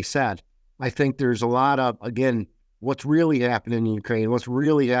like they said. I think there's a lot of, again, what's really happening in Ukraine, what's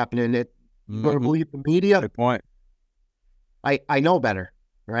really happening. You're going to believe the media? Good point. I know better,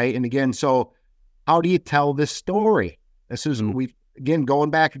 right? And again, so how do you tell this story? This is, again,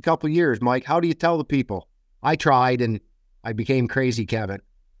 going back a couple of years, Mike, how do you tell the people? I tried, and I became crazy, Kevin.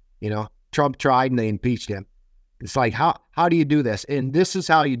 Trump tried, and they impeached him. It's like, how do you do this? And this is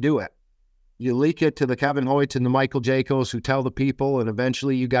how you do it. You leak it to the Kevin Hoyts and the Michael Jacos who tell the people, and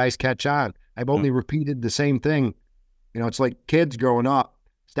eventually you guys catch on. I've only repeated the same thing. It's like kids growing up.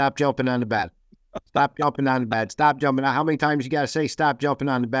 Stop jumping on the bed. Stop jumping on the bed. Stop jumping on. How many times you got to say stop jumping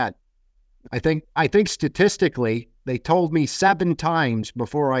on the bed? I think statistically, they told me 7 times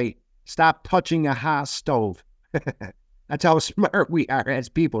before I stopped touching a hot stove. That's how smart we are as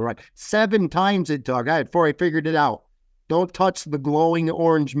people, right? 7 times it took before I figured it out. Don't touch the glowing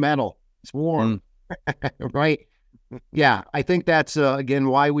orange metal. It's warm, right? Yeah, I think that's, again,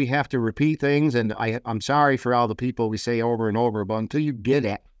 why we have to repeat things. And I'm sorry for all the people we say over and over, but until you get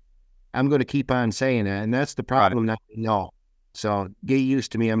it, I'm going to keep on saying it. And that's the problem that we know. So get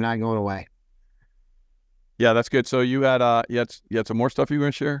used to me. I'm not going away. Yeah, that's good. So you had you had some more stuff you were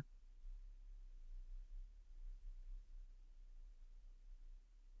going to share?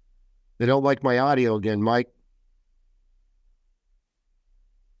 They don't like my audio again, Mike.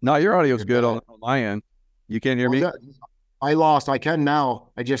 No, your audio's good on my end. You can't hear me? I can now.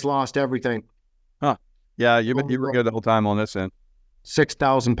 I just lost everything. Huh. Yeah, you were good the whole time on this end.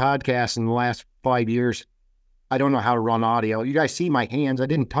 6,000 podcasts in the last 5 years. I don't know how to run audio. You guys see my hands. I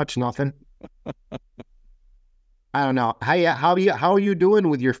didn't touch nothing. I don't know. How are you doing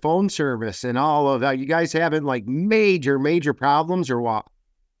with your phone service and all of that? You guys having like major problems or what?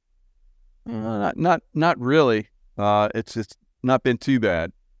 Not really. It's not been too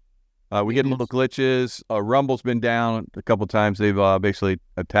bad. We get little glitches. Rumble's been down a couple times. They've basically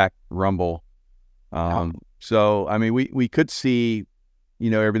attacked Rumble. So I mean, we could see,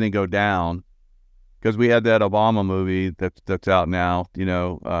 everything go down because we had that Obama movie that's out now.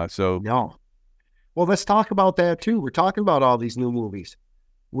 No. Well, let's talk about that too. We're talking about all these new movies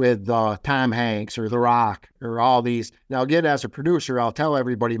with Tom Hanks or The Rock or all these. Now, again, as a producer, I'll tell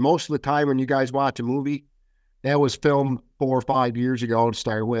everybody, most of the time when you guys watch a movie, that was filmed 4 or 5 years ago to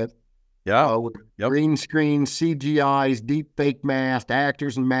start with. Yeah. With green screen, CGIs, deep fake masks,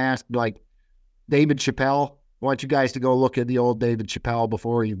 actors and masks, like David Chappelle. I want you guys to go look at the old David Chappelle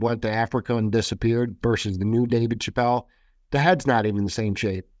before he went to Africa and disappeared versus the new David Chappelle. The head's not even the same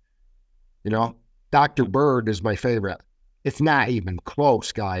shape. Dr. Bird is my favorite. It's not even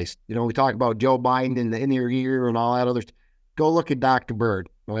close, guys. We talk about Joe Biden in the inner ear and all that other stuff. Go look at Dr. Bird.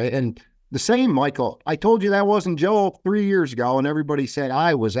 Right? And the same, Michael. I told you that wasn't Joe 3 years ago, and everybody said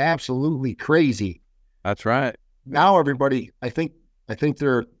I was absolutely crazy. That's right. Now everybody, I think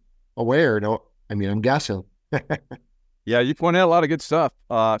they're aware. No, I mean, I'm guessing. Yeah, you pointed out a lot of good stuff.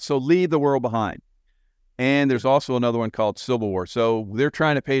 So Leave the World Behind. And there's also another one called Civil War. So they're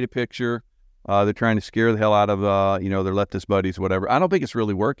trying to paint a picture. They're trying to scare the hell out of, their leftist buddies, whatever. I don't think it's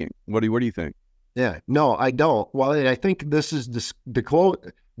really working. What do you think? Yeah, no, I don't. Well, I think this is the quote.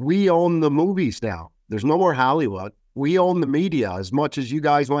 We own the movies now. There's no more Hollywood. We own the media as much as you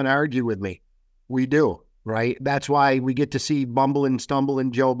guys want to argue with me. We do, right? That's why we get to see bumbling,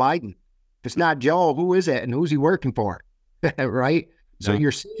 stumbling Joe Biden. If it's not Joe, who is it and who's he working for? Right? So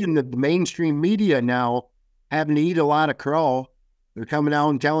you're seeing the mainstream media now having to eat a lot of crow. They're coming out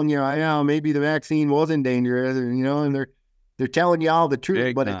and telling you, maybe the vaccine wasn't dangerous, and they're telling you all the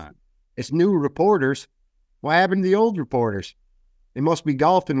truth. But it's new reporters. What happened to the old reporters? They must be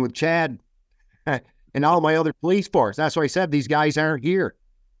golfing with Chad and all my other police force. That's why I said these guys aren't here.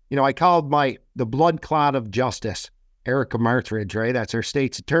 I called the blood clot of justice, Erica Martridge, right? That's our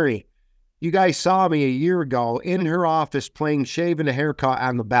state's attorney. You guys saw me a year ago in her office playing shaving a haircut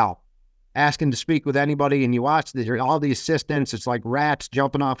on the bell, asking to speak with anybody, and you watch all the assistants. It's like rats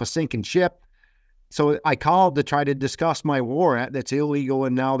jumping off a sinking ship. So I called to try to discuss my warrant that's illegal,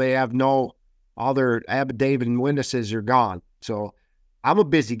 and now they have all their affidavit and witnesses are gone. So I'm a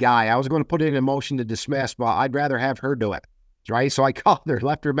busy guy. I was going to put in a motion to dismiss, but I'd rather have her do it, right? So I called her,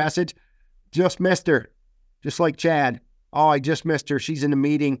 left her a message, just missed her, just like Chad. Oh, I just missed her. She's in a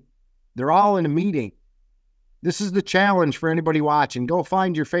meeting. They're all in a meeting. This is the challenge for anybody watching. Go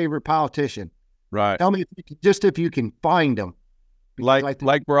find your favorite politician. Right. Tell me if you can find them. Like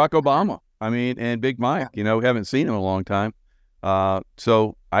Barack Obama. I mean, and Big Mike. We haven't seen him in a long time.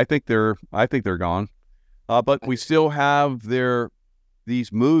 So I think they're gone. But we still have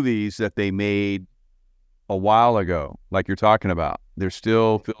these movies that they made a while ago, like you're talking about. They're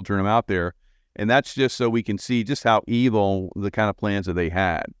still filtering them out there, and that's just so we can see just how evil the kind of plans that they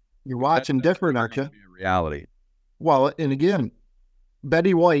had. You're watching different, aren't you? Reality. Well, and again,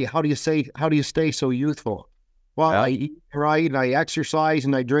 Betty White, how do you stay so youthful? Well, I eat right, and I exercise,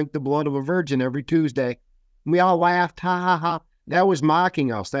 and I drink the blood of a virgin every Tuesday. And we all laughed, ha, ha, ha. That was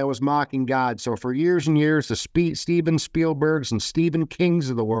mocking us. That was mocking God. So for years and years, the Steven Spielbergs and Stephen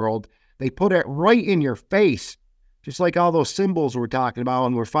Kings of the world, they put it right in your face, just like all those symbols we're talking about,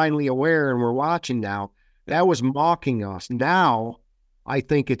 and we're finally aware and we're watching now. That was mocking us. Now, I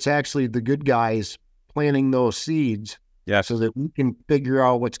think it's actually the good guys planting those seeds so that we can figure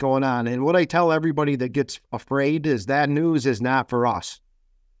out what's going on. And what I tell everybody that gets afraid is that news is not for us.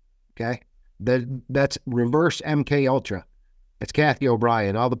 Okay? That's reverse MK Ultra. It's Kathy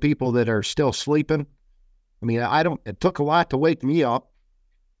O'Brien. All the people that are still sleeping. I mean, it took a lot to wake me up.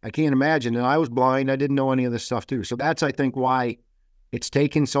 I can't imagine. And I was blind. I didn't know any of this stuff too. So that's, I think, why it's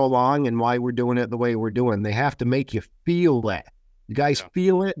taking so long and why we're doing it the way we're doing. They have to make you feel that. You guys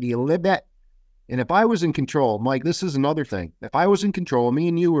feel it? Do you live that? And if I was in control, Mike, this is another thing. If I was in control, me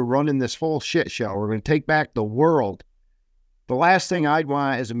and you were running this whole shit show. We're going to take back the world. The last thing I'd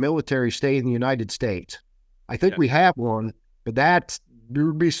want is a military state in the United States. I think we have one, but there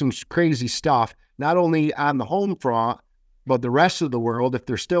would be some crazy stuff, not only on the home front, but the rest of the world. If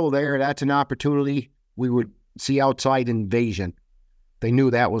they're still there, that's an opportunity we would see outside invasion. They knew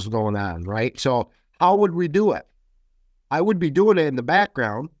that was going on, right? So how would we do it? I would be doing it in the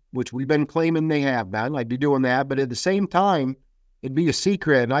background, which we've been claiming they have been. I'd be doing that. But at the same time, it'd be a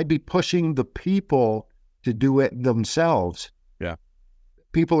secret, and I'd be pushing the people to do it themselves. Yeah.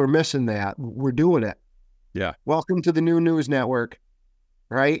 People are missing that. We're doing it. Yeah. Welcome to the new news network,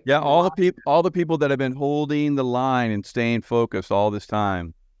 right? Yeah, all the people that have been holding the line and staying focused all this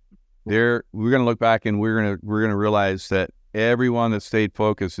time, we're going to look back and we're going to realize that everyone that stayed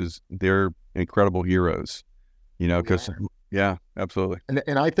focused they're incredible heroes. Because, absolutely.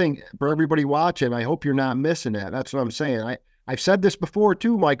 And I think for everybody watching, I hope you're not missing that. That's what I'm saying. I've said this before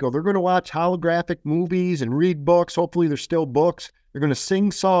too, Michael. They're going to watch holographic movies and read books. Hopefully there's still books. They're going to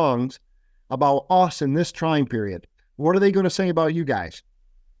sing songs about us in this time period. What are they going to say about you guys?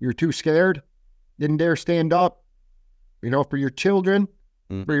 You're too scared? Didn't dare stand up? For your children?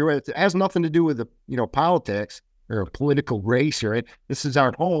 It has nothing to do with politics or a political race or it. This is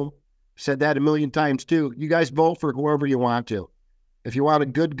our home. Said that a million times too. You guys vote for whoever you want to. If you want a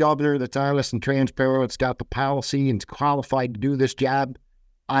good governor that's honest and transparent, that's got the policy and is qualified to do this job,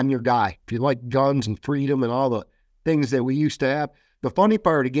 I'm your guy. If you like guns and freedom and all the things that we used to have. The funny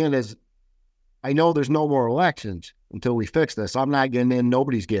part, again, is I know there's no more elections until we fix this. I'm not getting in.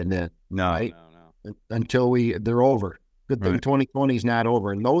 Nobody's getting in. No, right? No. Until they're over. Good thing 2020 is not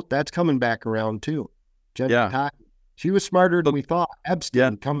over. And that's coming back around too. She was smarter than we thought.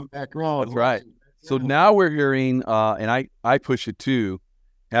 Epstein coming back around. That's right. So now we're hearing, and I push it too,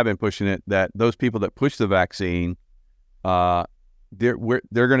 have been pushing it, that those people that push the vaccine they're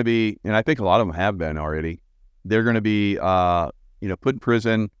going to be, and I think a lot of them have been already. They're going to be, put in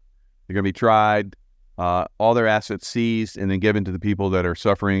prison. They're going to be tried, all their assets seized, and then given to the people that are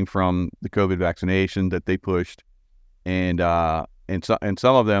suffering from the COVID vaccination that they pushed, and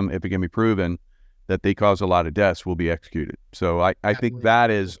some of them, if it can be proven that they caused a lot of deaths, will be executed. So I think that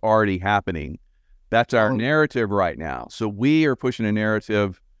is already happening. That's our narrative right now. So we are pushing a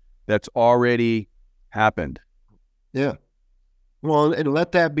narrative that's already happened. Yeah. Well, and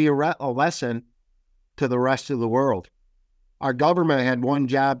let that be a lesson to the rest of the world. Our government had one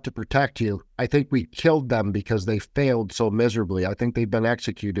job to protect you. I think we killed them because they failed so miserably. I think they've been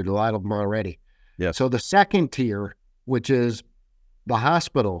executed, a lot of them already. Yes. So the second tier, which is the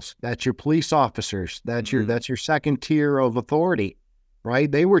hospitals, that's your police officers, that's your second tier of authority,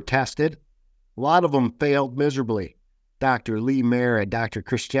 right? They were tested. A lot of them failed miserably. Dr. Lee Merritt, Dr.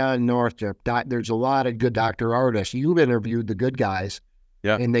 Christian Northrup, there's a lot of good Dr. Artists. You've interviewed the good guys.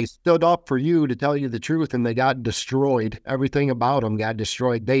 Yeah. And they stood up for you to tell you the truth, and they got destroyed. Everything about them got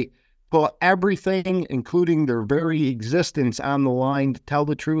destroyed. They put everything, including their very existence, on the line to tell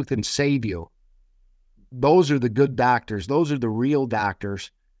the truth and save you. Those are the good doctors. Those are the real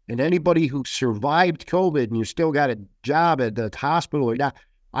doctors. And anybody who survived COVID and you still got a job at the hospital or not,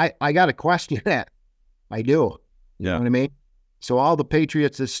 I got to question that. I do. You know what I mean? So all the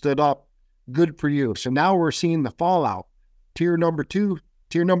patriots that stood up, good for you. So now we're seeing the fallout. Tier number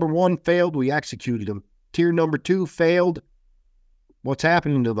 1 failed, we executed them. Tier number 2 failed. What's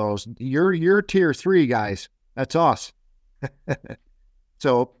happening to those? You're tier 3, guys. That's us.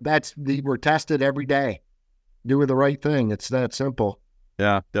 So we're tested every day. Doing the right thing. It's that simple.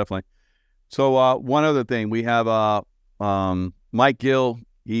 Yeah, definitely. So one other thing, we have Mike Gill.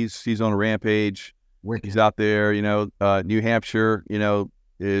 He's on a rampage. Wicked. He's out there, New Hampshire,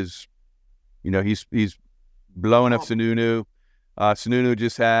 is, he's blowing up Sununu. Sununu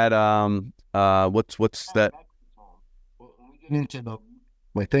just had, what's that?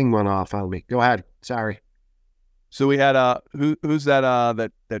 My thing went off on me. Go ahead. Sorry. So we had, who's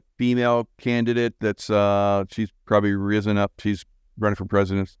that female candidate that's, she's probably risen up. She's running for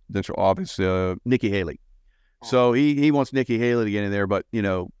presidential office, Nikki Haley. So he wants Nikki Haley to get in there, but,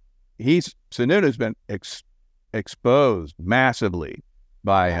 Sununu's been exposed massively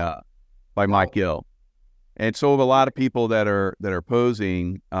by Mike Gill. And so have a lot of people that are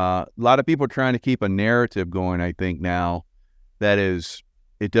posing. A lot of people are trying to keep a narrative going, I think, now that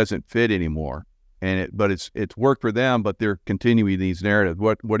it doesn't fit anymore. But it's worked for them, but they're continuing these narratives.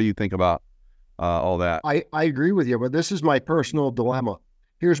 What do you think about all that? I agree with you, but this is my personal dilemma.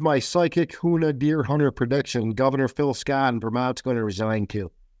 Here's my psychic Huna deer hunter prediction. Governor Phil Scott in Vermont's going to resign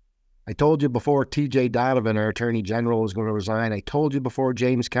too. I told you before T.J. Donovan, our Attorney General, was going to resign. I told you before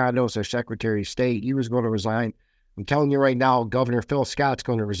James Condos, our Secretary of State, he was going to resign. I'm telling you right now, Governor Phil Scott's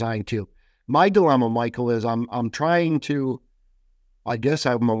going to resign too. My dilemma, Michael, is I'm trying to, I guess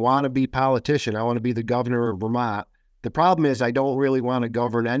I'm a wannabe politician. I want to be the governor of Vermont. The problem is I don't really want to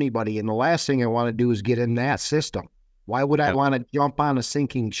govern anybody, and the last thing I want to do is get in that system. Why would I want to jump on a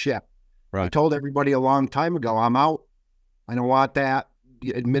sinking ship? Right. I told everybody a long time ago, I'm out. I don't want that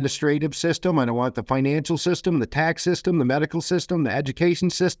administrative system. I don't want the financial system, the tax system, the medical system, the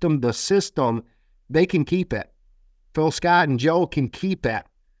education system, the system. They can keep it. Phil Scott and Joe can keep it.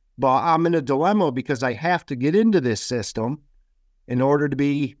 But I'm in a dilemma because I have to get into this system in order to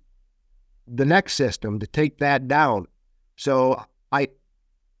be the next system, to take that down. So I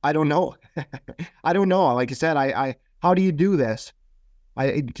don't know. I don't know. Like I said, how do you do this?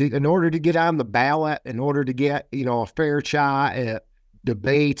 In order to get on the ballot, in order to get, a fair shot at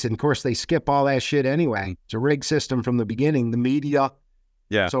debates, and of course they skip all that shit anyway. It's a rigged system from the beginning, the media.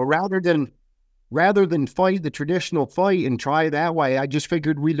 Yeah. So rather than fight the traditional fight and try that way, I just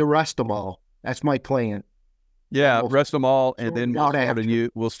figured we'd arrest them all. That's my plan. Yeah, arrest them all, and then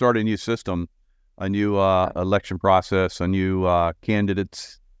we'll start a new system, a new election process, a new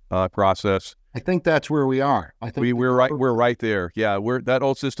candidates process. I think that's where we are. I think we're right there. Yeah, that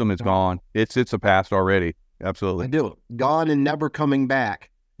old system is gone. It's a past already. Absolutely. I do. Gone and never coming back.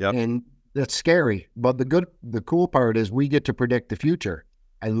 Yep. And that's scary. But the cool part is we get to predict the future.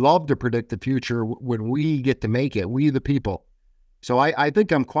 I love to predict the future when we get to make it, we the people. So I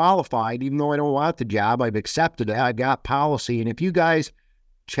think I'm qualified, even though I don't want the job. I've accepted it. I got policy. And if you guys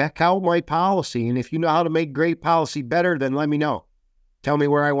check out my policy, and if you know how to make great policy better, then let me know. Tell me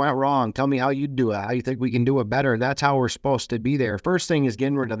where I went wrong. Tell me how you do it, how you think we can do it better. That's how we're supposed to be there. First thing is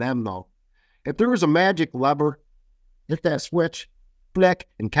getting rid of them, though. If there was a magic lever, hit that switch, flick,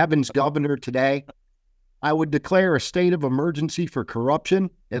 and Kevin's governor today, I would declare a state of emergency for corruption,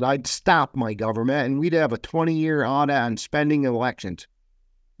 and I'd stop my government, and we'd have a 20-year audit on spending elections.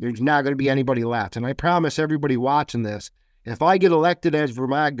 There's not going to be anybody left. And I promise everybody watching this, if I get elected as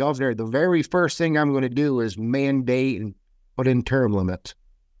Vermont governor, the very first thing I'm going to do is mandate and put in term limits,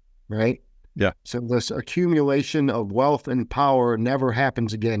 right? Yeah. So this accumulation of wealth and power never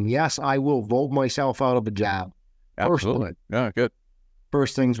happens again. Yes, I will vote myself out of a job. Absolutely. Yeah, good.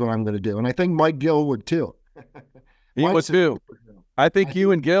 First thing's what I'm going to do. And I think Mike Gill would too. He would too. I think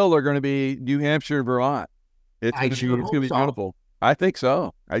you and Gill are going to be New Hampshire and Vermont. It's going to be beautiful. I think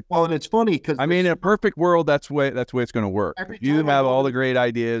so. Well, and it's funny because I mean, in a perfect world, that's the way it's going to work. You have all the great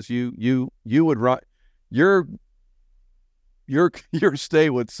ideas. You would run your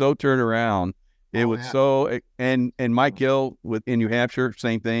state would so turn around. It would so and Mike Gill in New Hampshire,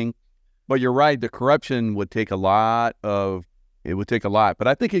 same thing. But you're right. The corruption would take a lot. But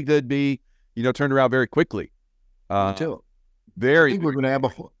I think it could be, turned around very quickly. Too. Very. I think we're going to have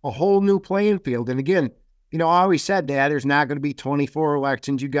a whole new playing field. And again, I always said, Dad, there's not going to be 24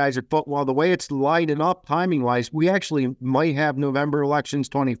 elections. You guys are well, the way it's lining up timing wise, we actually might have November elections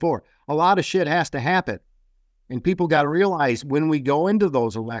 24. A lot of shit has to happen. And people got to realize when we go into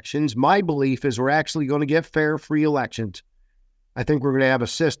those elections, my belief is we're actually going to get fair, free elections. I think we're going to have a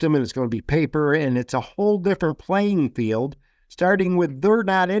system and it's going to be paper and it's a whole different playing field, starting with they're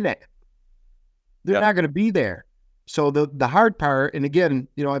not in it. They're not going to be there. So the hard part, and again,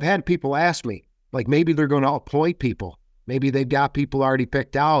 I've had people ask me, like maybe they're going to appoint people. Maybe they've got people already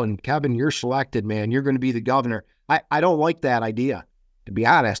picked out and Kevin, you're selected, man. You're going to be the governor. I don't like that idea, to be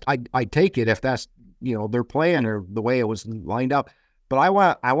honest. I'd take it if that's, their plan or the way it was lined up. But I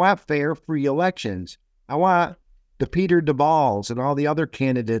want fair, free elections. I want the Peter DeVals and all the other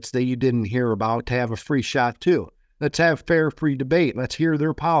candidates that you didn't hear about to have a free shot too. Let's have fair, free debate. Let's hear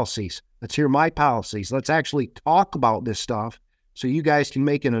their policies. Let's hear my policies. Let's actually talk about this stuff so you guys can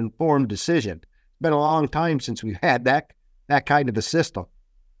make an informed decision. It's been a long time since we've had that kind of a system.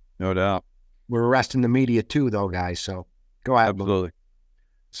 No doubt. We're arresting the media too, though, guys. So go ahead. Absolutely.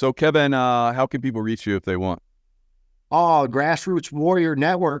 So, Kevin, how can people reach you if they want? Oh, Grassroots Warrior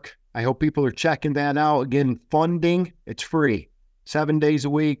Network. I hope people are checking that out. Again, funding, it's free. 7 days a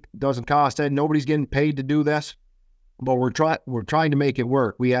week, doesn't cost that. Nobody's getting paid to do this, but we're trying to make it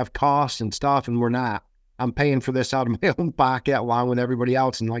work. We have costs and stuff, and we're not. I'm paying for this out of my own pocket along with everybody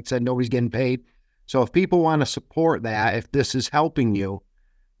else, and like I said, nobody's getting paid. So if people want to support that, if this is helping you,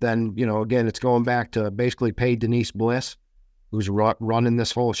 then, again, it's going back to basically pay Denise Bliss, who's running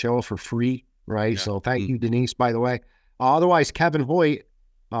this whole show for free, right? Yeah. So thank you, Denise, by the way. Otherwise, Kevin Hoyt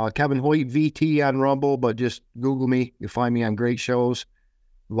VT on Rumble, but just Google me. You'll find me on great shows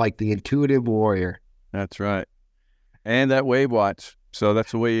like The Intuitive Warrior. That's right. And that Wave Watch. So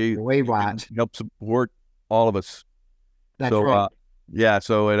that's the way you Wave Watch help support all of us. That's right.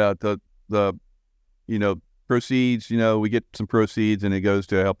 So it, the proceeds, we get some proceeds and it goes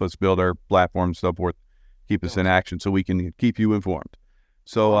to help us build our platform and so forth, keep us in action so we can keep you informed.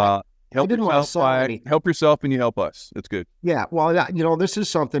 So help yourself and you help us. That's good. Yeah. Well, this is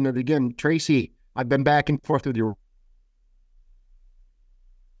something that, again, Tracy, I've been back and forth with your.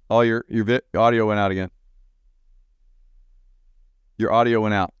 Oh, your audio went out again. Your audio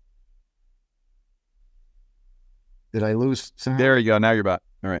went out. Did I lose sound? There you go. Now you're back.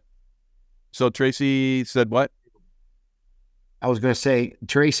 All right. So Tracy said what? I was going to say,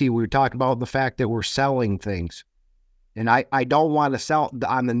 Tracy, we were talking about the fact that we're selling things. And I don't want to sell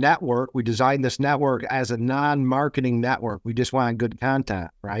on the network. We designed this network as a non-marketing network. We just want good content,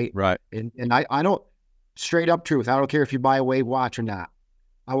 right? Right. And I don't, straight up truth, I don't care if you buy a Wave Watch or not.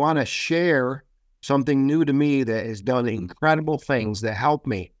 I want to share something new to me that has done incredible things that help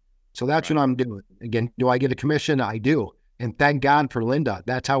me. So that's what I'm doing. Again, do I get a commission? I do. And thank God for Linda.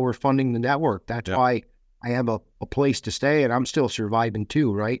 That's how we're funding the network. That's why I have a place to stay and I'm still surviving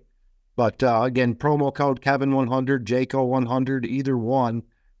too, right? But again, promo code Kevin100, Jaco100, either one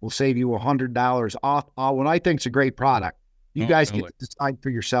will save you $100 off what I think is a great product. You guys get to decide for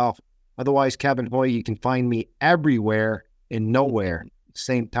yourself. Otherwise, Kevin Hoy, you can find me everywhere and nowhere at the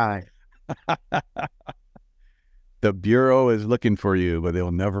same time. The Bureau is looking for you, but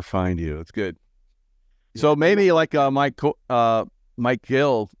they'll never find you. It's good. So maybe like Mike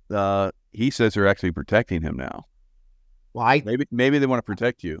Gill, he says they're actually protecting him now. Well, maybe they want to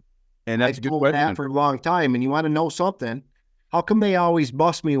protect you. And that's a good question. That for a long time. And you want to know something? How come they always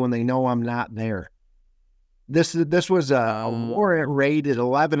bust me when they know I'm not there? This was a warrant raid at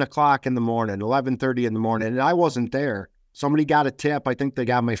 11 o'clock in the morning, 11:30 in the morning, and I wasn't there. Somebody got a tip. I think they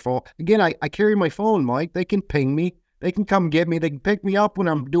got my phone. Again, I carry my phone, Mike. They can ping me. They can come get me. They can pick me up when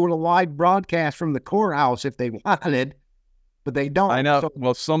I'm doing a live broadcast from the courthouse if they wanted, but they don't. I know. So,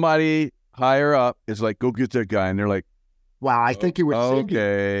 Well, somebody higher up is like, go get that guy. And they're like, wow, I think it was Cindy.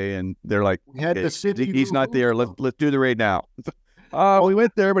 okay. And they're like, We had okay, the Cindy he's not Lou there. Who. Let's do the raid now. We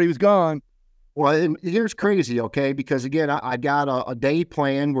went there, but he was gone. Well, and here's crazy, okay? Because again, I got a day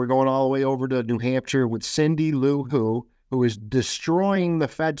plan. We're going all the way over to New Hampshire with Cindy Lou who is destroying the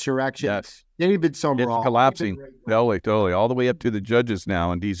Fedsurrection. Yes. David Summerall. It's collapsing. Totally. All the way up to the judges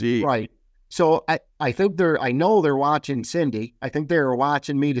now in D.C. Right. So I think I know they're watching Cindy. I think they were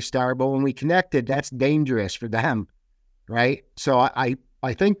watching me to start, but when we connected, that's dangerous for them, right? So I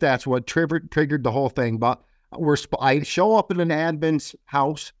think that's what triggered the whole thing. But I show up in an admin's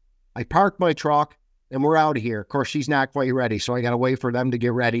house, I park my truck, and we're out of here. Of course, she's not quite ready, so I got to wait for them to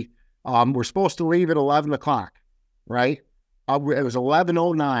get ready. We're supposed to leave at 11 o'clock, right? It was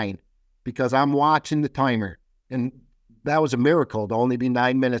 11:09 because I'm watching the timer, and that was a miracle to only be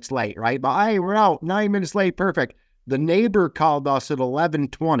 9 minutes late, right? But hey, we're out 9 minutes late, perfect. The neighbor called us at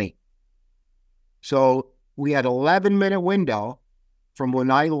 11:20, so we had 11-minute window from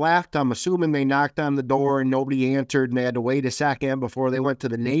when I left. I'm assuming they knocked on the door and nobody answered, and they had to wait a second before they went to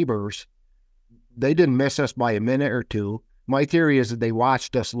the neighbors. They didn't miss us by a minute or two. My theory is that they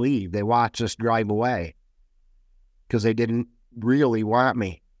watched us leave. They watched us drive away because they didn't really want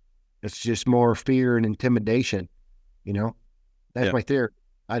me. It's just more fear and intimidation, you know? That's my theory.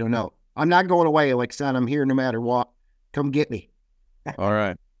 I don't know. I'm not going away. Like I said, I'm here no matter what. Come get me. All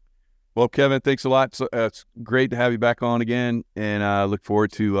right. Well, Kevin, thanks a lot. So, it's great to have you back on again, and I look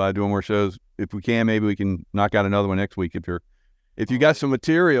forward to doing more shows. If we can, maybe we can knock out another one next week. If you got some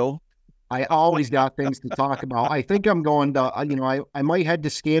material. I always got things to talk about. I think I'm going to, I might head to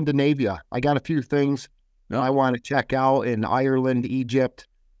Scandinavia. I got a few things I want to check out in Ireland, Egypt,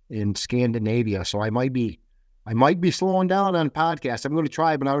 and Scandinavia. So I might be slowing down on podcasts. I'm going to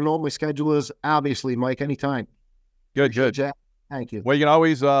try, but I don't know what my schedule is. Obviously, Mike, anytime. Good. Jack. Thank you. Well, you can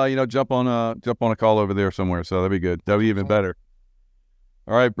always, jump on a call over there somewhere. So that'd be good. That'd be even better.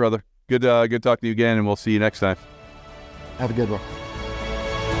 All right, brother. Good talking to you again, and we'll see you next time. Have a good one.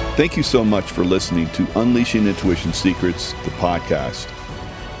 Thank you so much for listening to Unleashing Intuition Secrets, the podcast.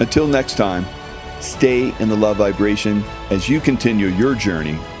 Until next time, stay in the love vibration as you continue your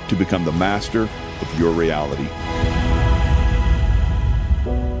journey to become the master of your reality.